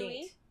one was with Louie.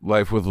 neat.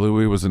 Life with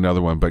Louie was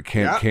another one, but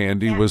Camp Yeah.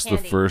 Candy Camp was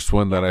Candy. the first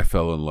one that I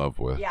fell in love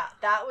with. Yeah,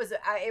 that was it.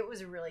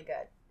 Was really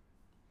good.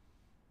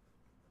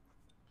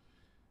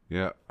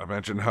 Yeah, I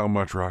mentioned how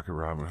much Rocket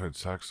Robin Hood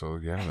sucks, so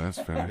yeah, that's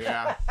finished.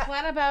 Yeah.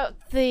 What about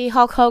the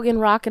Hulk Hogan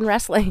Rock and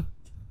Wrestling?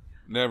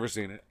 Never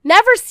seen it.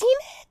 Never seen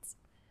it?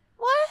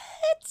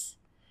 What?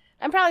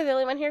 I'm probably the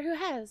only one here who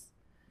has.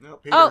 No,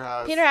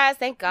 Peter has.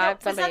 Thank God. No,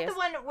 was somebody that the is.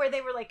 one where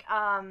they were like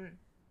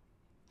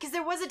because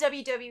there was a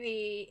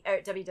WWE or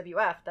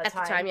WWF that At the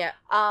time, yeah.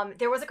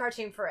 There was a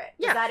cartoon for it.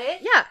 Yeah. Is that it?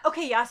 Yeah.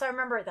 Okay, yeah, so I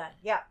remember it then.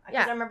 Yeah. Because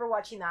Yeah. I remember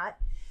watching that.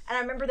 And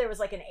I remember there was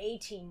like an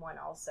A-Team one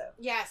also.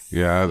 Yes.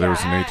 Yeah, there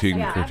was an Yes, 18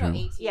 I have cartoon. an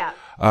 18.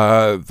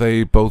 Yeah.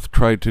 They both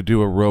tried to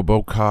do a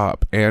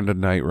RoboCop and a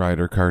Knight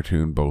Rider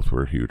cartoon. Both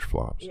were huge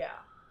flops. Yeah.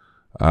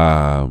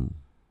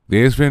 The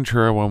Ace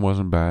Ventura one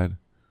wasn't bad.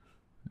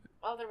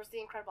 Oh, there was the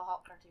Incredible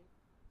Hulk cartoon.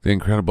 The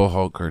Incredible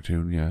Hulk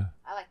cartoon, yeah.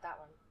 I like that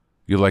one.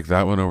 You like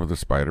that one over the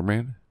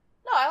Spider-Man?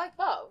 No, I like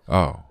both.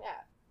 Oh, Yeah.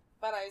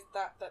 But I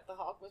thought that the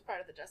Hulk was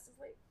part of the Justice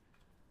League.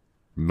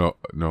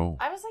 no.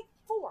 I was like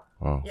 4.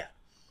 Oh. Yeah.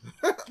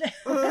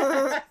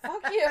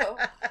 Fuck you.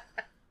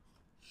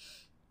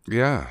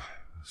 Yeah.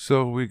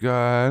 So we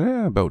got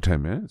about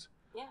 10 minutes.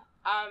 Yeah.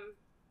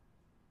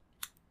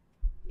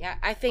 Yeah,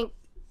 I think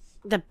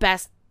the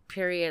best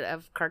period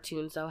of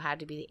cartoons though had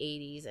to be the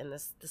 80s and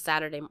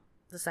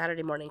the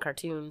Saturday morning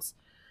cartoons.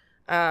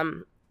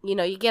 You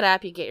know, you get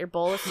up, you get your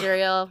bowl of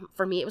cereal.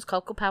 For me, it was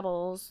Cocoa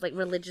Pebbles, like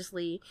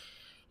religiously.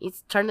 You'd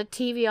turn the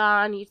TV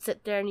on, you'd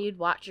sit there and you'd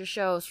watch your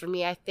shows. For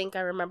me, I think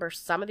I remember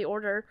some of the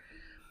order.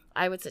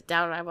 I would sit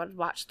down and I would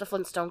watch the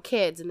Flintstone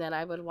Kids, and then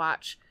I would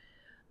watch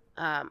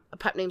a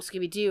pup named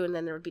Scooby-Doo, and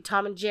then there would be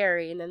Tom and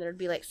Jerry, and then there would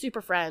be like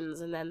Super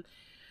Friends, and then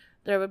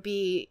there would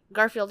be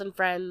Garfield and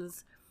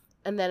Friends,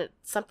 and then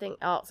something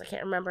else, I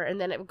can't remember, and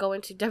then it would go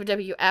into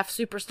WWF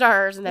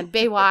Superstars, and then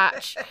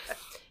Baywatch.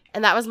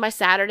 And that was my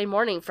Saturday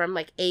morning from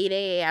like 8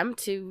 a.m.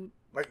 to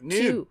Like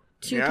noon.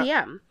 2 Yeah.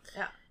 p.m.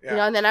 Yeah. You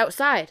know, and then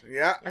outside.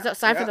 Yeah. I was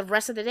outside Yeah. for the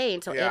rest of the day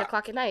until Yeah. 8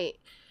 o'clock at night.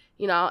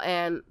 You know,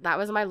 and that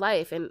was my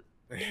life. And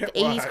It the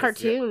 80s was,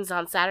 cartoons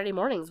on Saturday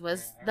mornings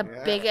was the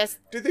Yeah. biggest.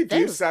 Do they do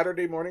thing.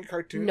 Saturday morning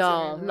cartoons?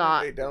 No, anymore?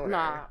 not. They don't.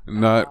 Nah.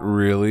 Not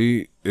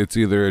really. It's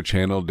either a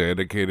channel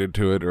dedicated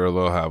to it or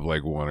they'll have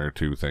like one or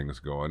two things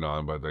going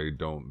on, but they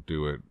don't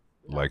do it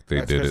like they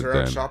That's did 'cause it they're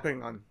out then.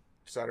 shopping on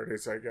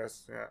Saturdays, I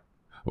guess. Yeah.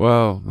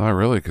 Well, not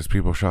really, because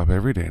people shop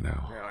every day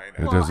now. Yeah, I It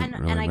know. Well, doesn't and,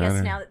 really and I guess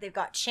matter. now that they've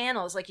got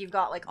channels, like you've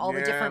got like all the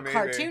Yeah, different maybe.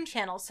 cartoon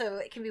channels, so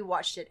it can be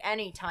watched at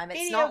any time. It's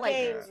Video not like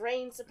games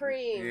reign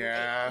supreme.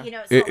 Yeah. you know,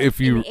 it's I- not like if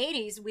you- in the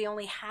 80s we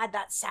only had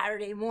that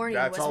Saturday morning.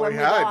 That's was all when we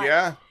had, got,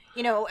 yeah.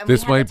 You know, and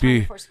This we had might the time be-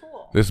 before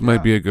school. This might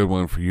Yeah. be a good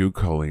one for you,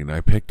 Colleen. I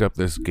picked up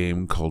this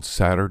game called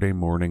Saturday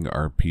Morning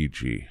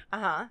RPG.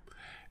 Uh-huh.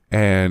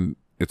 And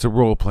it's a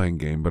role-playing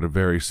game, but a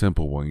very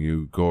simple one.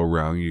 You go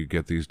around, you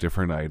get these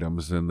different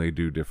items, and they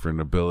do different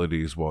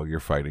abilities while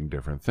you're fighting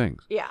different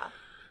things. Yeah.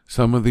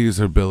 Some of these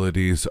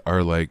abilities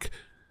are like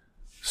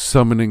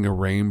summoning a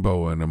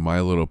rainbow and a My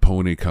Little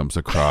Pony comes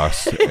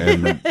across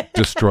and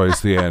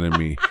destroys the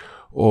enemy.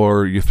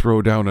 Or you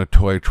throw down a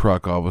toy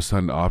truck, all of a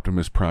sudden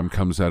Optimus Prime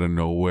comes out of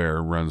nowhere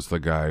and runs the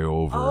guy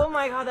over. Oh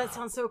my god, that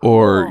sounds so cool.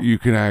 Or you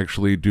can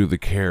actually do the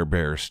Care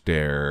Bear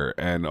stare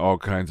and all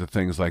kinds of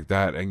things like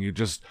that. And you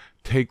just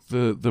take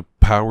the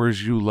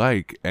powers you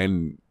like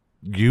and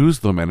use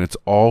them. And it's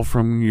all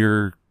from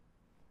your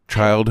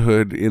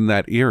childhood in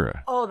that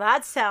era. Oh,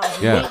 that sounds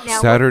Yeah. neat.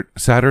 Now,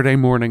 Saturday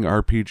Morning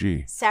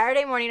RPG.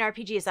 Saturday morning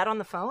RPG, is that on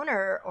the phone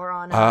or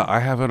on I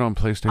have it on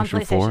PlayStation, on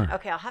PlayStation? 4.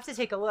 Okay, I'll have to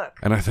take a look.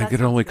 And I think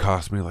That it only sounds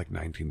cost me like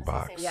 19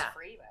 bucks. Yeah.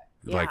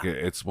 Yeah. Like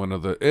it's one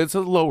of the it's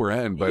a lower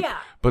end, but Yeah.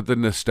 but the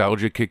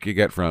nostalgia kick you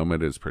get from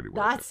it is pretty worth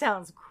That it.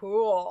 sounds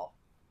cool.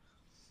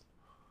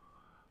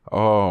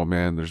 Oh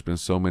man, there's been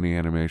so many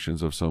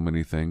animations of so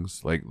many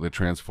things. Like the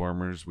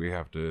Transformers, we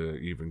have to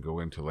even go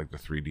into like the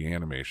 3D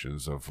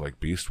animations of like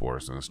Beast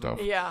Wars and stuff.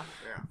 Yeah.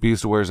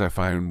 Beast Wars I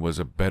find was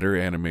a better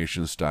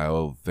animation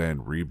style than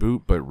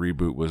Reboot, but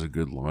Reboot was a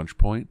good launch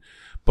point.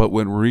 But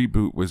when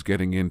Reboot was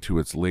getting into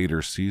its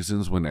later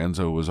seasons, when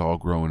Enzo was all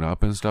grown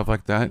up and stuff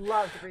like that,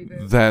 Loved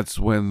Reboot. that's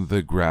when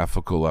the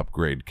graphical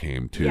upgrade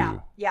came too. Yeah.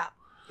 Yeah.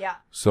 Yeah.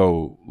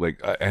 So like,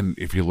 and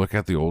if you look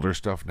at the older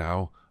stuff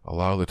now, a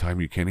lot of the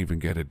time you can't even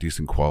get a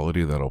decent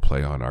quality that'll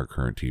play on our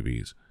current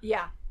TVs.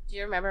 Yeah. Do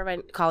you remember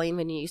when, Colleen,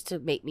 when you used to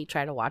make me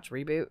try to watch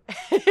Reboot?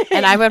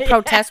 And I would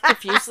protest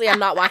profusely, I'm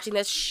not watching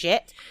this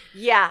shit.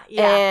 Yeah.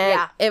 Yeah. And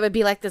Yeah. it would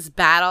be like this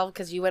battle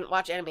because you wouldn't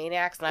watch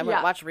Animaniacs and I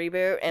wouldn't Yeah. watch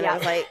Reboot. And Yeah. it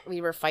was like we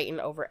were fighting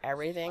over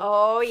everything.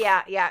 Oh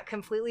yeah, yeah,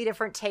 completely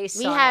different tastes.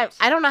 we on have, it.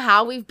 I don't know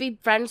how we've been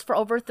friends for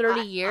over 30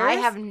 years. I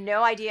have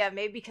no idea.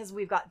 Maybe because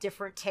we've got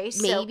different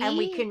tastes, so, and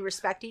we Maybe. can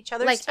respect each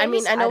other's like, tastes. I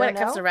mean, I know when it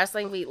don't comes to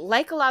wrestling, we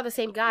like a lot of the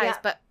same guys, Yeah.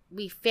 but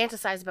we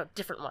fantasize about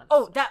different ones.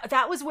 Oh,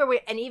 that was where we,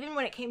 and even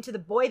when it came to the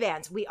boy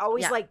bands, we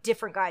always Yeah. liked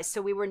different guys,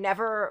 so we were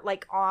never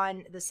like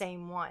on the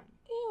same one.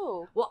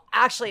 Ew. Well,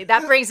 actually,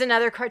 that brings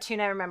another cartoon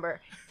I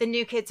remember: the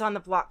New Kids on the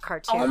Block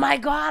cartoon. Oh my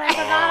god, I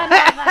forgot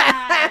about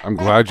that. I'm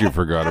glad you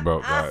forgot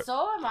about that.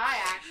 So am I,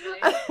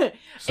 actually.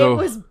 So it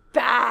was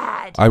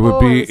bad. I would Oh,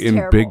 be it was in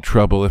terrible. big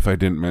trouble if I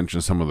didn't mention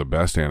some of the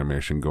best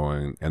animation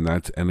going, and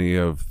that's any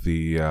of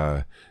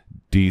the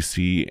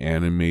DC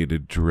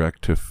animated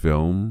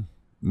direct-to-film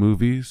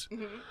movies.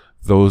 Mm-hmm.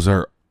 Those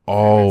are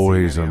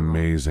always any of them.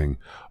 amazing.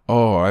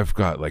 Oh, I've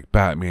got like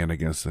Batman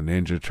against the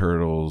Ninja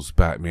Turtles,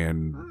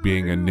 Batman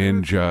being a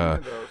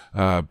ninja,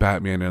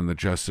 Batman and the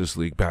Justice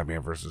League,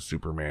 Batman versus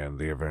Superman,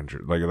 the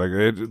Avengers.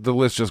 The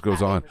list just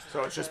goes on.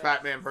 So it's just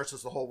Batman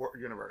versus the whole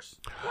universe.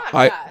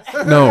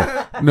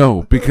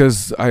 No,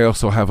 because I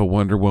also have a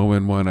Wonder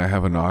Woman one, I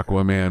have an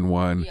Aquaman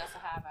one,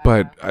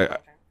 but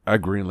a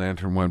Green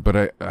Lantern one, but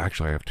I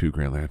have two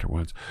Green Lantern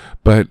ones,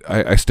 but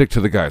I stick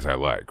to the guys I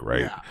like,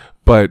 right? Yeah.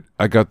 But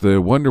I got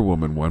the Wonder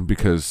Woman one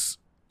because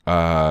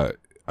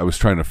I was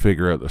trying to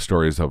figure out the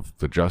stories of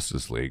the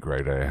Justice League,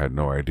 right? I had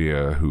no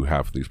idea who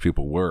half these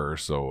people were,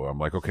 so I'm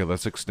like, okay,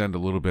 let's extend a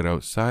little bit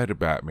outside of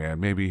Batman,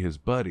 maybe his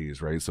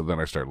buddies, right? So then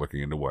I started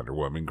looking into Wonder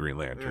Woman, Green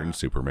Lantern,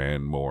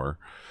 Superman more.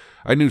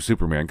 I knew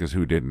Superman because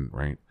who didn't,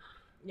 right?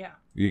 Yeah.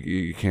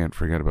 You can't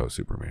forget about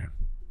Superman.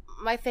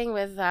 My thing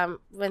with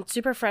when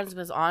Super Friends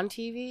was on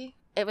TV,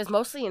 it was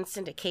mostly in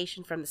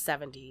syndication from the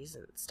 70s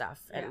and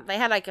stuff, and they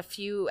had like a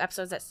few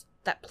episodes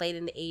that played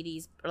in the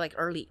 80s or like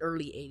early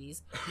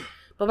 80s.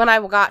 But when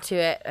I got to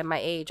it at my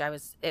age,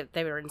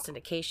 they were in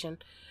syndication.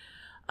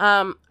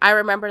 I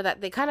remember that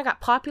they kind of got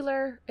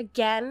popular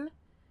again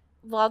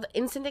while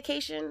in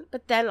syndication,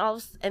 but then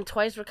and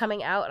toys were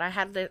coming out, and I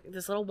had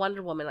this little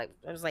Wonder Woman, like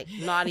it was like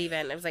not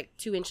even, it was like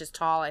 2 inches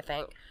tall, I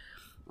think.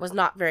 Was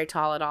not very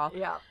tall at all.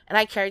 Yeah. And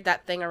I carried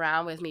that thing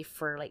around with me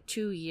for like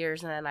 2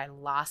 years, and then I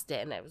lost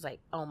it, and it was like,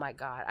 oh my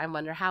God, I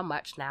wonder how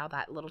much now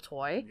that little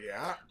toy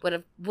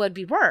would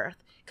be worth.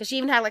 Because she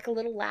even had like a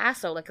little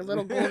lasso, like a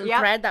little golden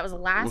thread that was a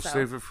lasso. We'll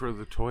save it for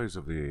the toys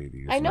of the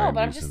 80s. I know, 90s, but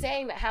I'm just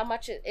saying that how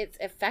much it's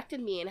affected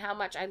me and how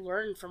much I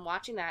learned from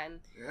watching that.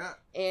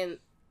 And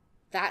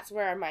that's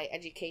where my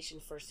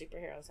education for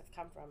superheroes have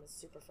come from, is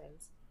Super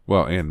Friends.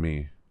 Well, and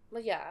me.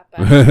 Well, yeah.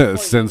 But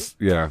Since,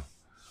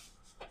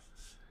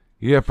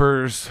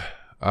 Yippers.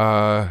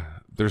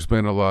 There's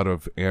been a lot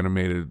of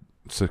animated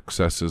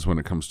successes when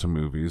it comes to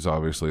movies.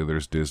 Obviously,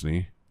 there's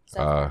Disney.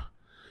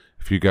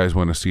 If you guys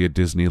want to see a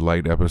Disney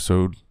Light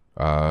episode,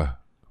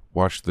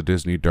 watch the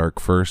Disney Dark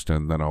first,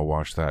 and then I'll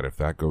watch that. If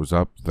that goes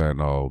up, then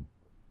I'll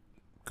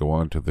go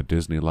on to the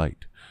Disney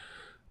Light,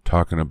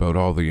 talking about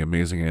all the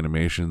amazing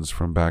animations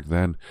from back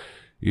then,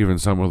 even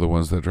some of the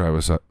ones that drive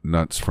us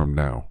nuts from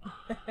now,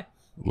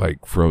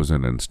 like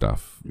Frozen and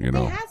stuff. They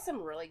had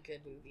some really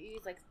good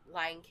movies, like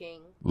Lion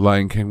King.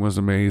 Lion King was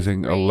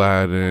amazing. Great.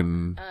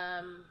 Aladdin.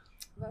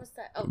 What was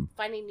that? Oh,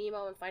 Finding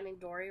Nemo and Finding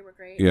Dory were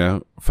great. Yeah,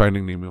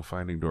 Finding Nemo,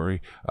 Finding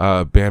Dory.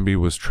 Bambi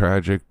was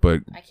tragic,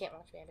 but I can't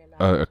watch Bambi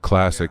now. a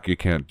classic. You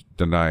can't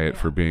deny it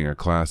for being a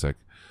classic.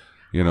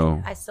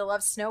 I still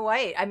love Snow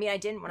White. I mean, I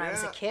didn't when I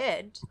was a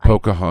kid.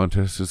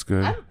 Pocahontas is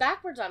good. I'm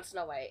backwards on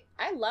Snow White.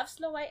 I loved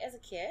Snow White as a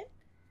kid.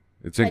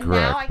 It's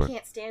incorrect. And now I but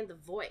can't stand the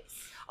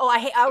voice. Oh,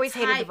 I always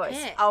It's hated the voice.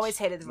 high-pitched. Always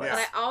hated the voice.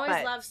 Yeah. But I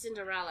always loved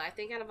Cinderella. I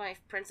think out of my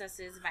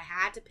princesses, if I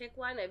had to pick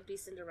one, it'd be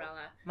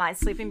Cinderella. Mine's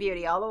Sleeping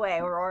Beauty all the way,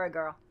 Aurora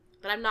Girl.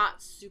 But I'm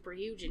not super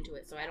huge into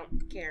it, so I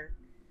don't care.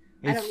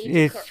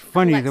 It's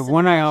funny. The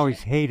one I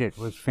always hated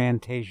was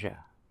Fantasia.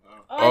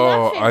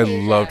 I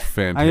loved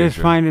Fantasia. I just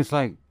find it's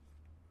like,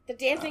 the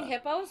Dancing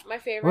Hippos, my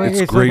favorite. well, It's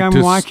it's great like to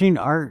I'm watching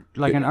art,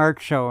 like an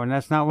art show, and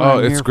that's not what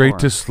I'm it's here great for.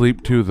 to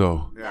sleep to,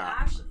 though.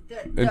 Yeah.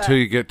 Until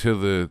you get to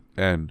the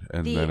end,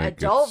 and The then it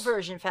adult gets...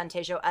 version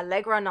Fantasia,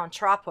 Allegra non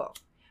troppo,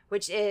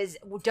 which is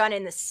done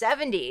in the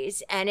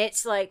 70s, and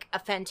it's like a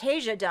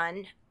Fantasia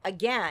done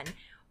again,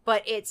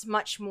 but it's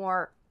much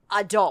more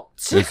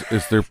adult.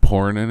 Is there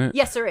porn in it?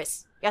 Yes, there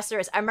is. Yes, there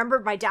is. I remember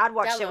my dad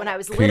watched it when I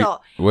was Can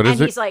little. what is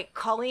and it? he's like,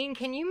 Colleen,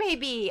 can you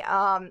maybe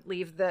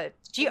leave the...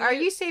 Are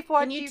you safe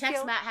watching? Can you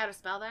text Matt how to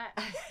spell that?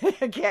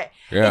 Okay.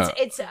 Yeah.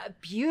 It's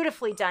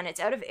beautifully done. It's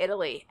out of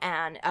Italy,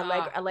 and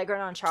Allegra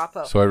non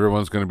troppo. So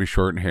everyone's going to be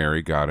short and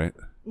hairy. Got it.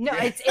 No,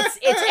 it's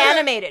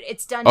animated.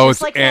 It's done Oh, just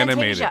it's like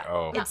animated. Fantasia.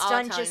 Oh. It's Not all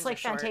done Italians just like are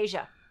short.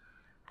 Fantasia.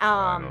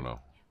 I don't know.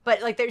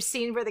 But like there's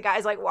scene where the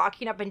guy's like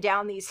walking up and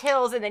down these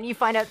hills, and then you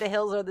find out the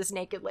hills are this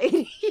naked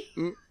lady.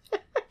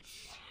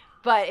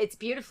 But it's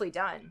beautifully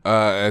done.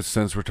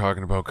 Since we're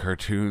talking about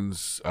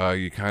cartoons,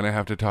 you kind of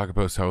have to talk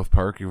about South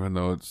Park, even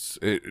though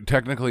it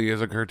technically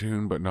is a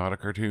cartoon, but not a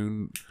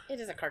cartoon.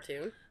 It is a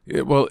cartoon.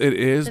 Well, it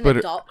is, It's an but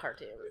adult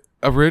cartoon.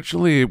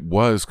 originally it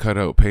was cut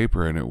out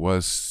paper and it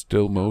was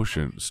stop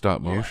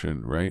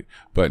motion, right?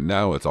 But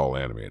now it's all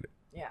animated.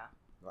 Yeah.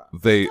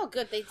 They Still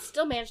good. They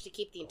still managed to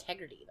keep the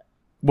integrity.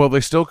 Well,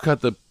 they still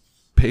cut the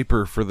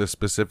paper for the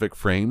specific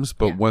frames,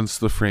 but Yeah. once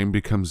the frame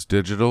becomes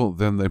digital,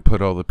 then they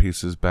put all the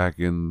pieces back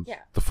in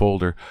Yeah. the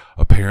folder.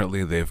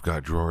 Apparently, they've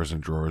got drawers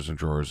and drawers and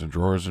drawers and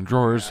drawers and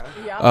drawers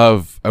Yep.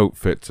 of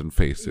outfits and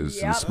faces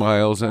and Yep.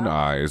 smiles and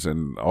eyes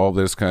and all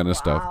this kind of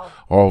Wow. stuff,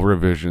 all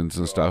revisions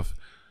and stuff.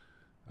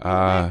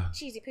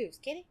 Cheesy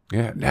poos, kitty.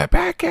 Yeah, now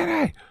back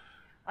at it.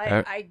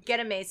 I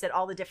get amazed at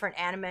all the different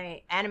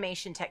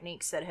animation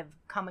techniques that have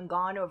come and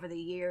gone over the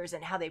years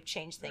and how they've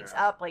changed things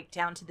up, like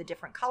down to the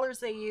different colors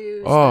they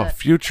use. Oh,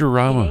 you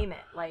Futurama. name it.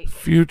 Like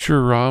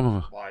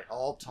Futurama. My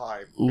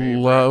all-time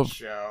Love-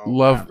 favorite show.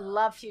 love- ever.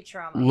 love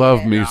Futurama.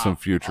 Love me Yeah, some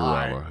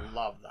Futurama. I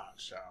love that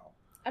show.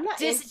 I'm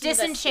not into the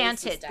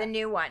Disenchanted, spacey stuff. the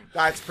new one.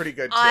 That's pretty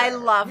good too. I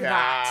love Yeah,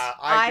 that.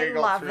 I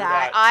giggled love through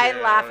that. I too.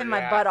 laughing my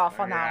Yeah. butt off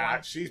on that Yeah,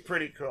 one. She's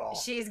pretty cool.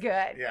 She's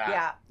good.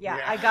 Yeah. Yeah.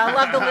 I gotta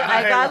love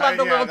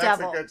the little that's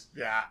devil.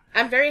 yeah.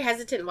 I'm very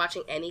hesitant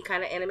watching any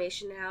kind of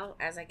animation now.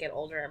 As I get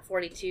older, I'm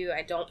 42.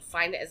 I don't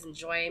find it as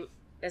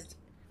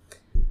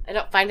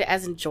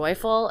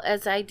enjoyable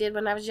as I did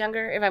when I was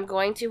younger. If I'm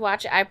going to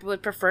watch it, I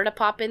would prefer to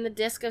pop in the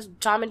disc of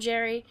Tom and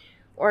Jerry,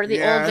 or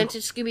the old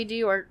vintage Scooby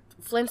Doo or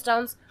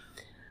Flintstones.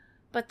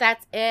 But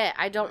that's it.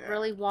 I don't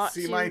really want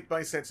to. See,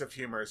 my sense of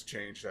humor has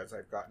changed as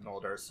I've gotten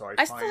older, so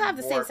I still have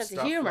the same sense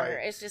of humor. Like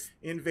it's just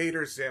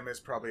Invader Zim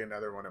is probably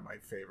another one of my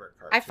favorite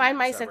cartoons. I find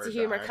my sense ever of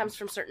humor done. comes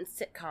from certain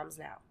sitcoms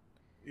now.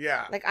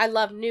 Yeah. Like I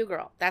love New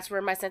Girl. That's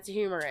where my sense of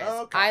humor is.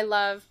 Oh, okay. I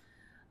love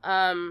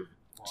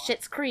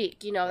Schitt's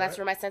Creek. You know, that's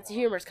where my sense of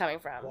humor is coming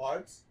from.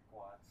 Quads?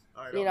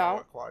 I don't You know know,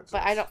 what quads but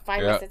is. I don't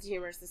find my sense of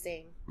humor is the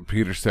same.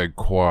 Peter said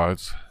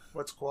quads.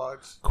 What's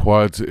quads?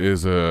 Quads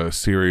is a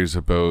series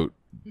about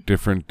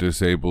different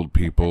disabled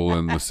people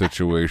and the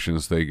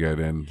situations they get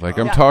in. Like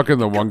I'm talking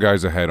the one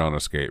guy's ahead on a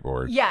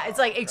skateboard. Yeah, it's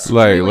like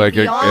extremely Like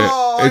it- beyond.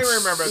 I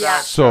it's remember yeah.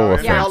 that. so show.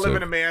 And They all offensive. live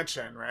in a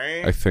mansion,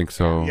 right? I think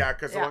so. Yeah,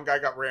 because the Yeah. one guy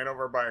got ran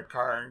over by a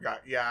car and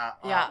got Yeah.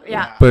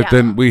 But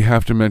then we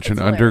have to mention It's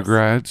hilarious.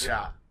 undergrads.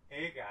 Yeah.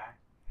 Hey, guy.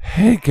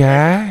 Hey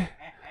guy.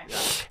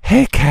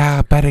 Hey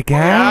cow, buddy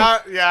guy.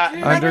 Yeah. Do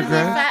you remember the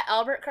Undergrad? Fat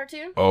Albert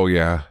cartoon? Oh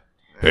yeah.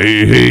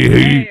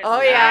 Hey.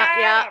 Oh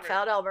yeah.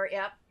 Fat Albert.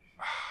 Yep.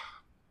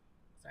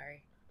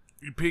 Sorry.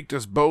 You peeked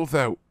us both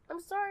out. I'm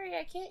sorry,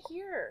 I can't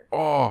hear.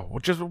 Oh, well,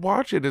 just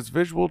watch it. It's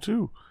visual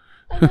too.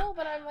 I know,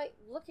 but I'm like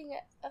looking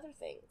at other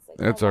things. Like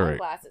That's my all wine right.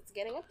 glass, it's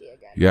getting empty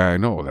again. Yeah, I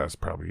know. That's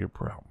probably your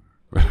problem.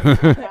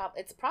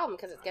 It's a problem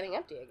because it's getting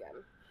empty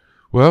again.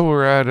 Well,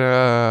 we're at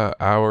an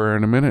hour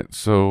and a minute,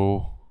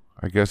 so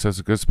I guess that's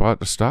a good spot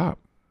to stop.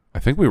 I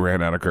think we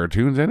ran out of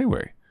cartoons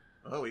anyway.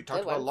 Oh, we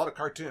talked Good about a ones. lot of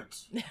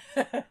cartoons.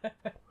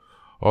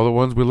 All the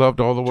ones we loved,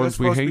 all the ones Just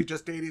we supposed to be hate.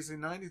 just 80s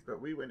and 90s,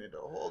 but we went into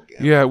a whole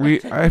gamut.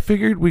 Yeah, I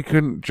figured we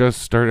couldn't just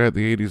start at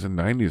the 80s and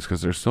 90s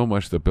because there's so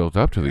much that built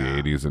up to the Yeah.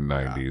 80s and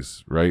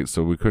 90s, right?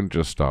 So we couldn't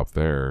just stop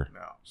there.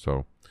 No.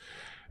 So,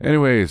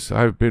 anyways,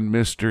 I've been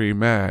Mystery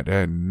Matt,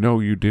 and no,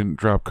 you didn't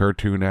drop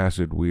cartoon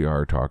acid. We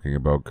are talking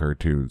about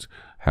cartoons.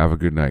 Have a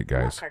good night,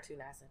 Not guys.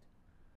 cartoon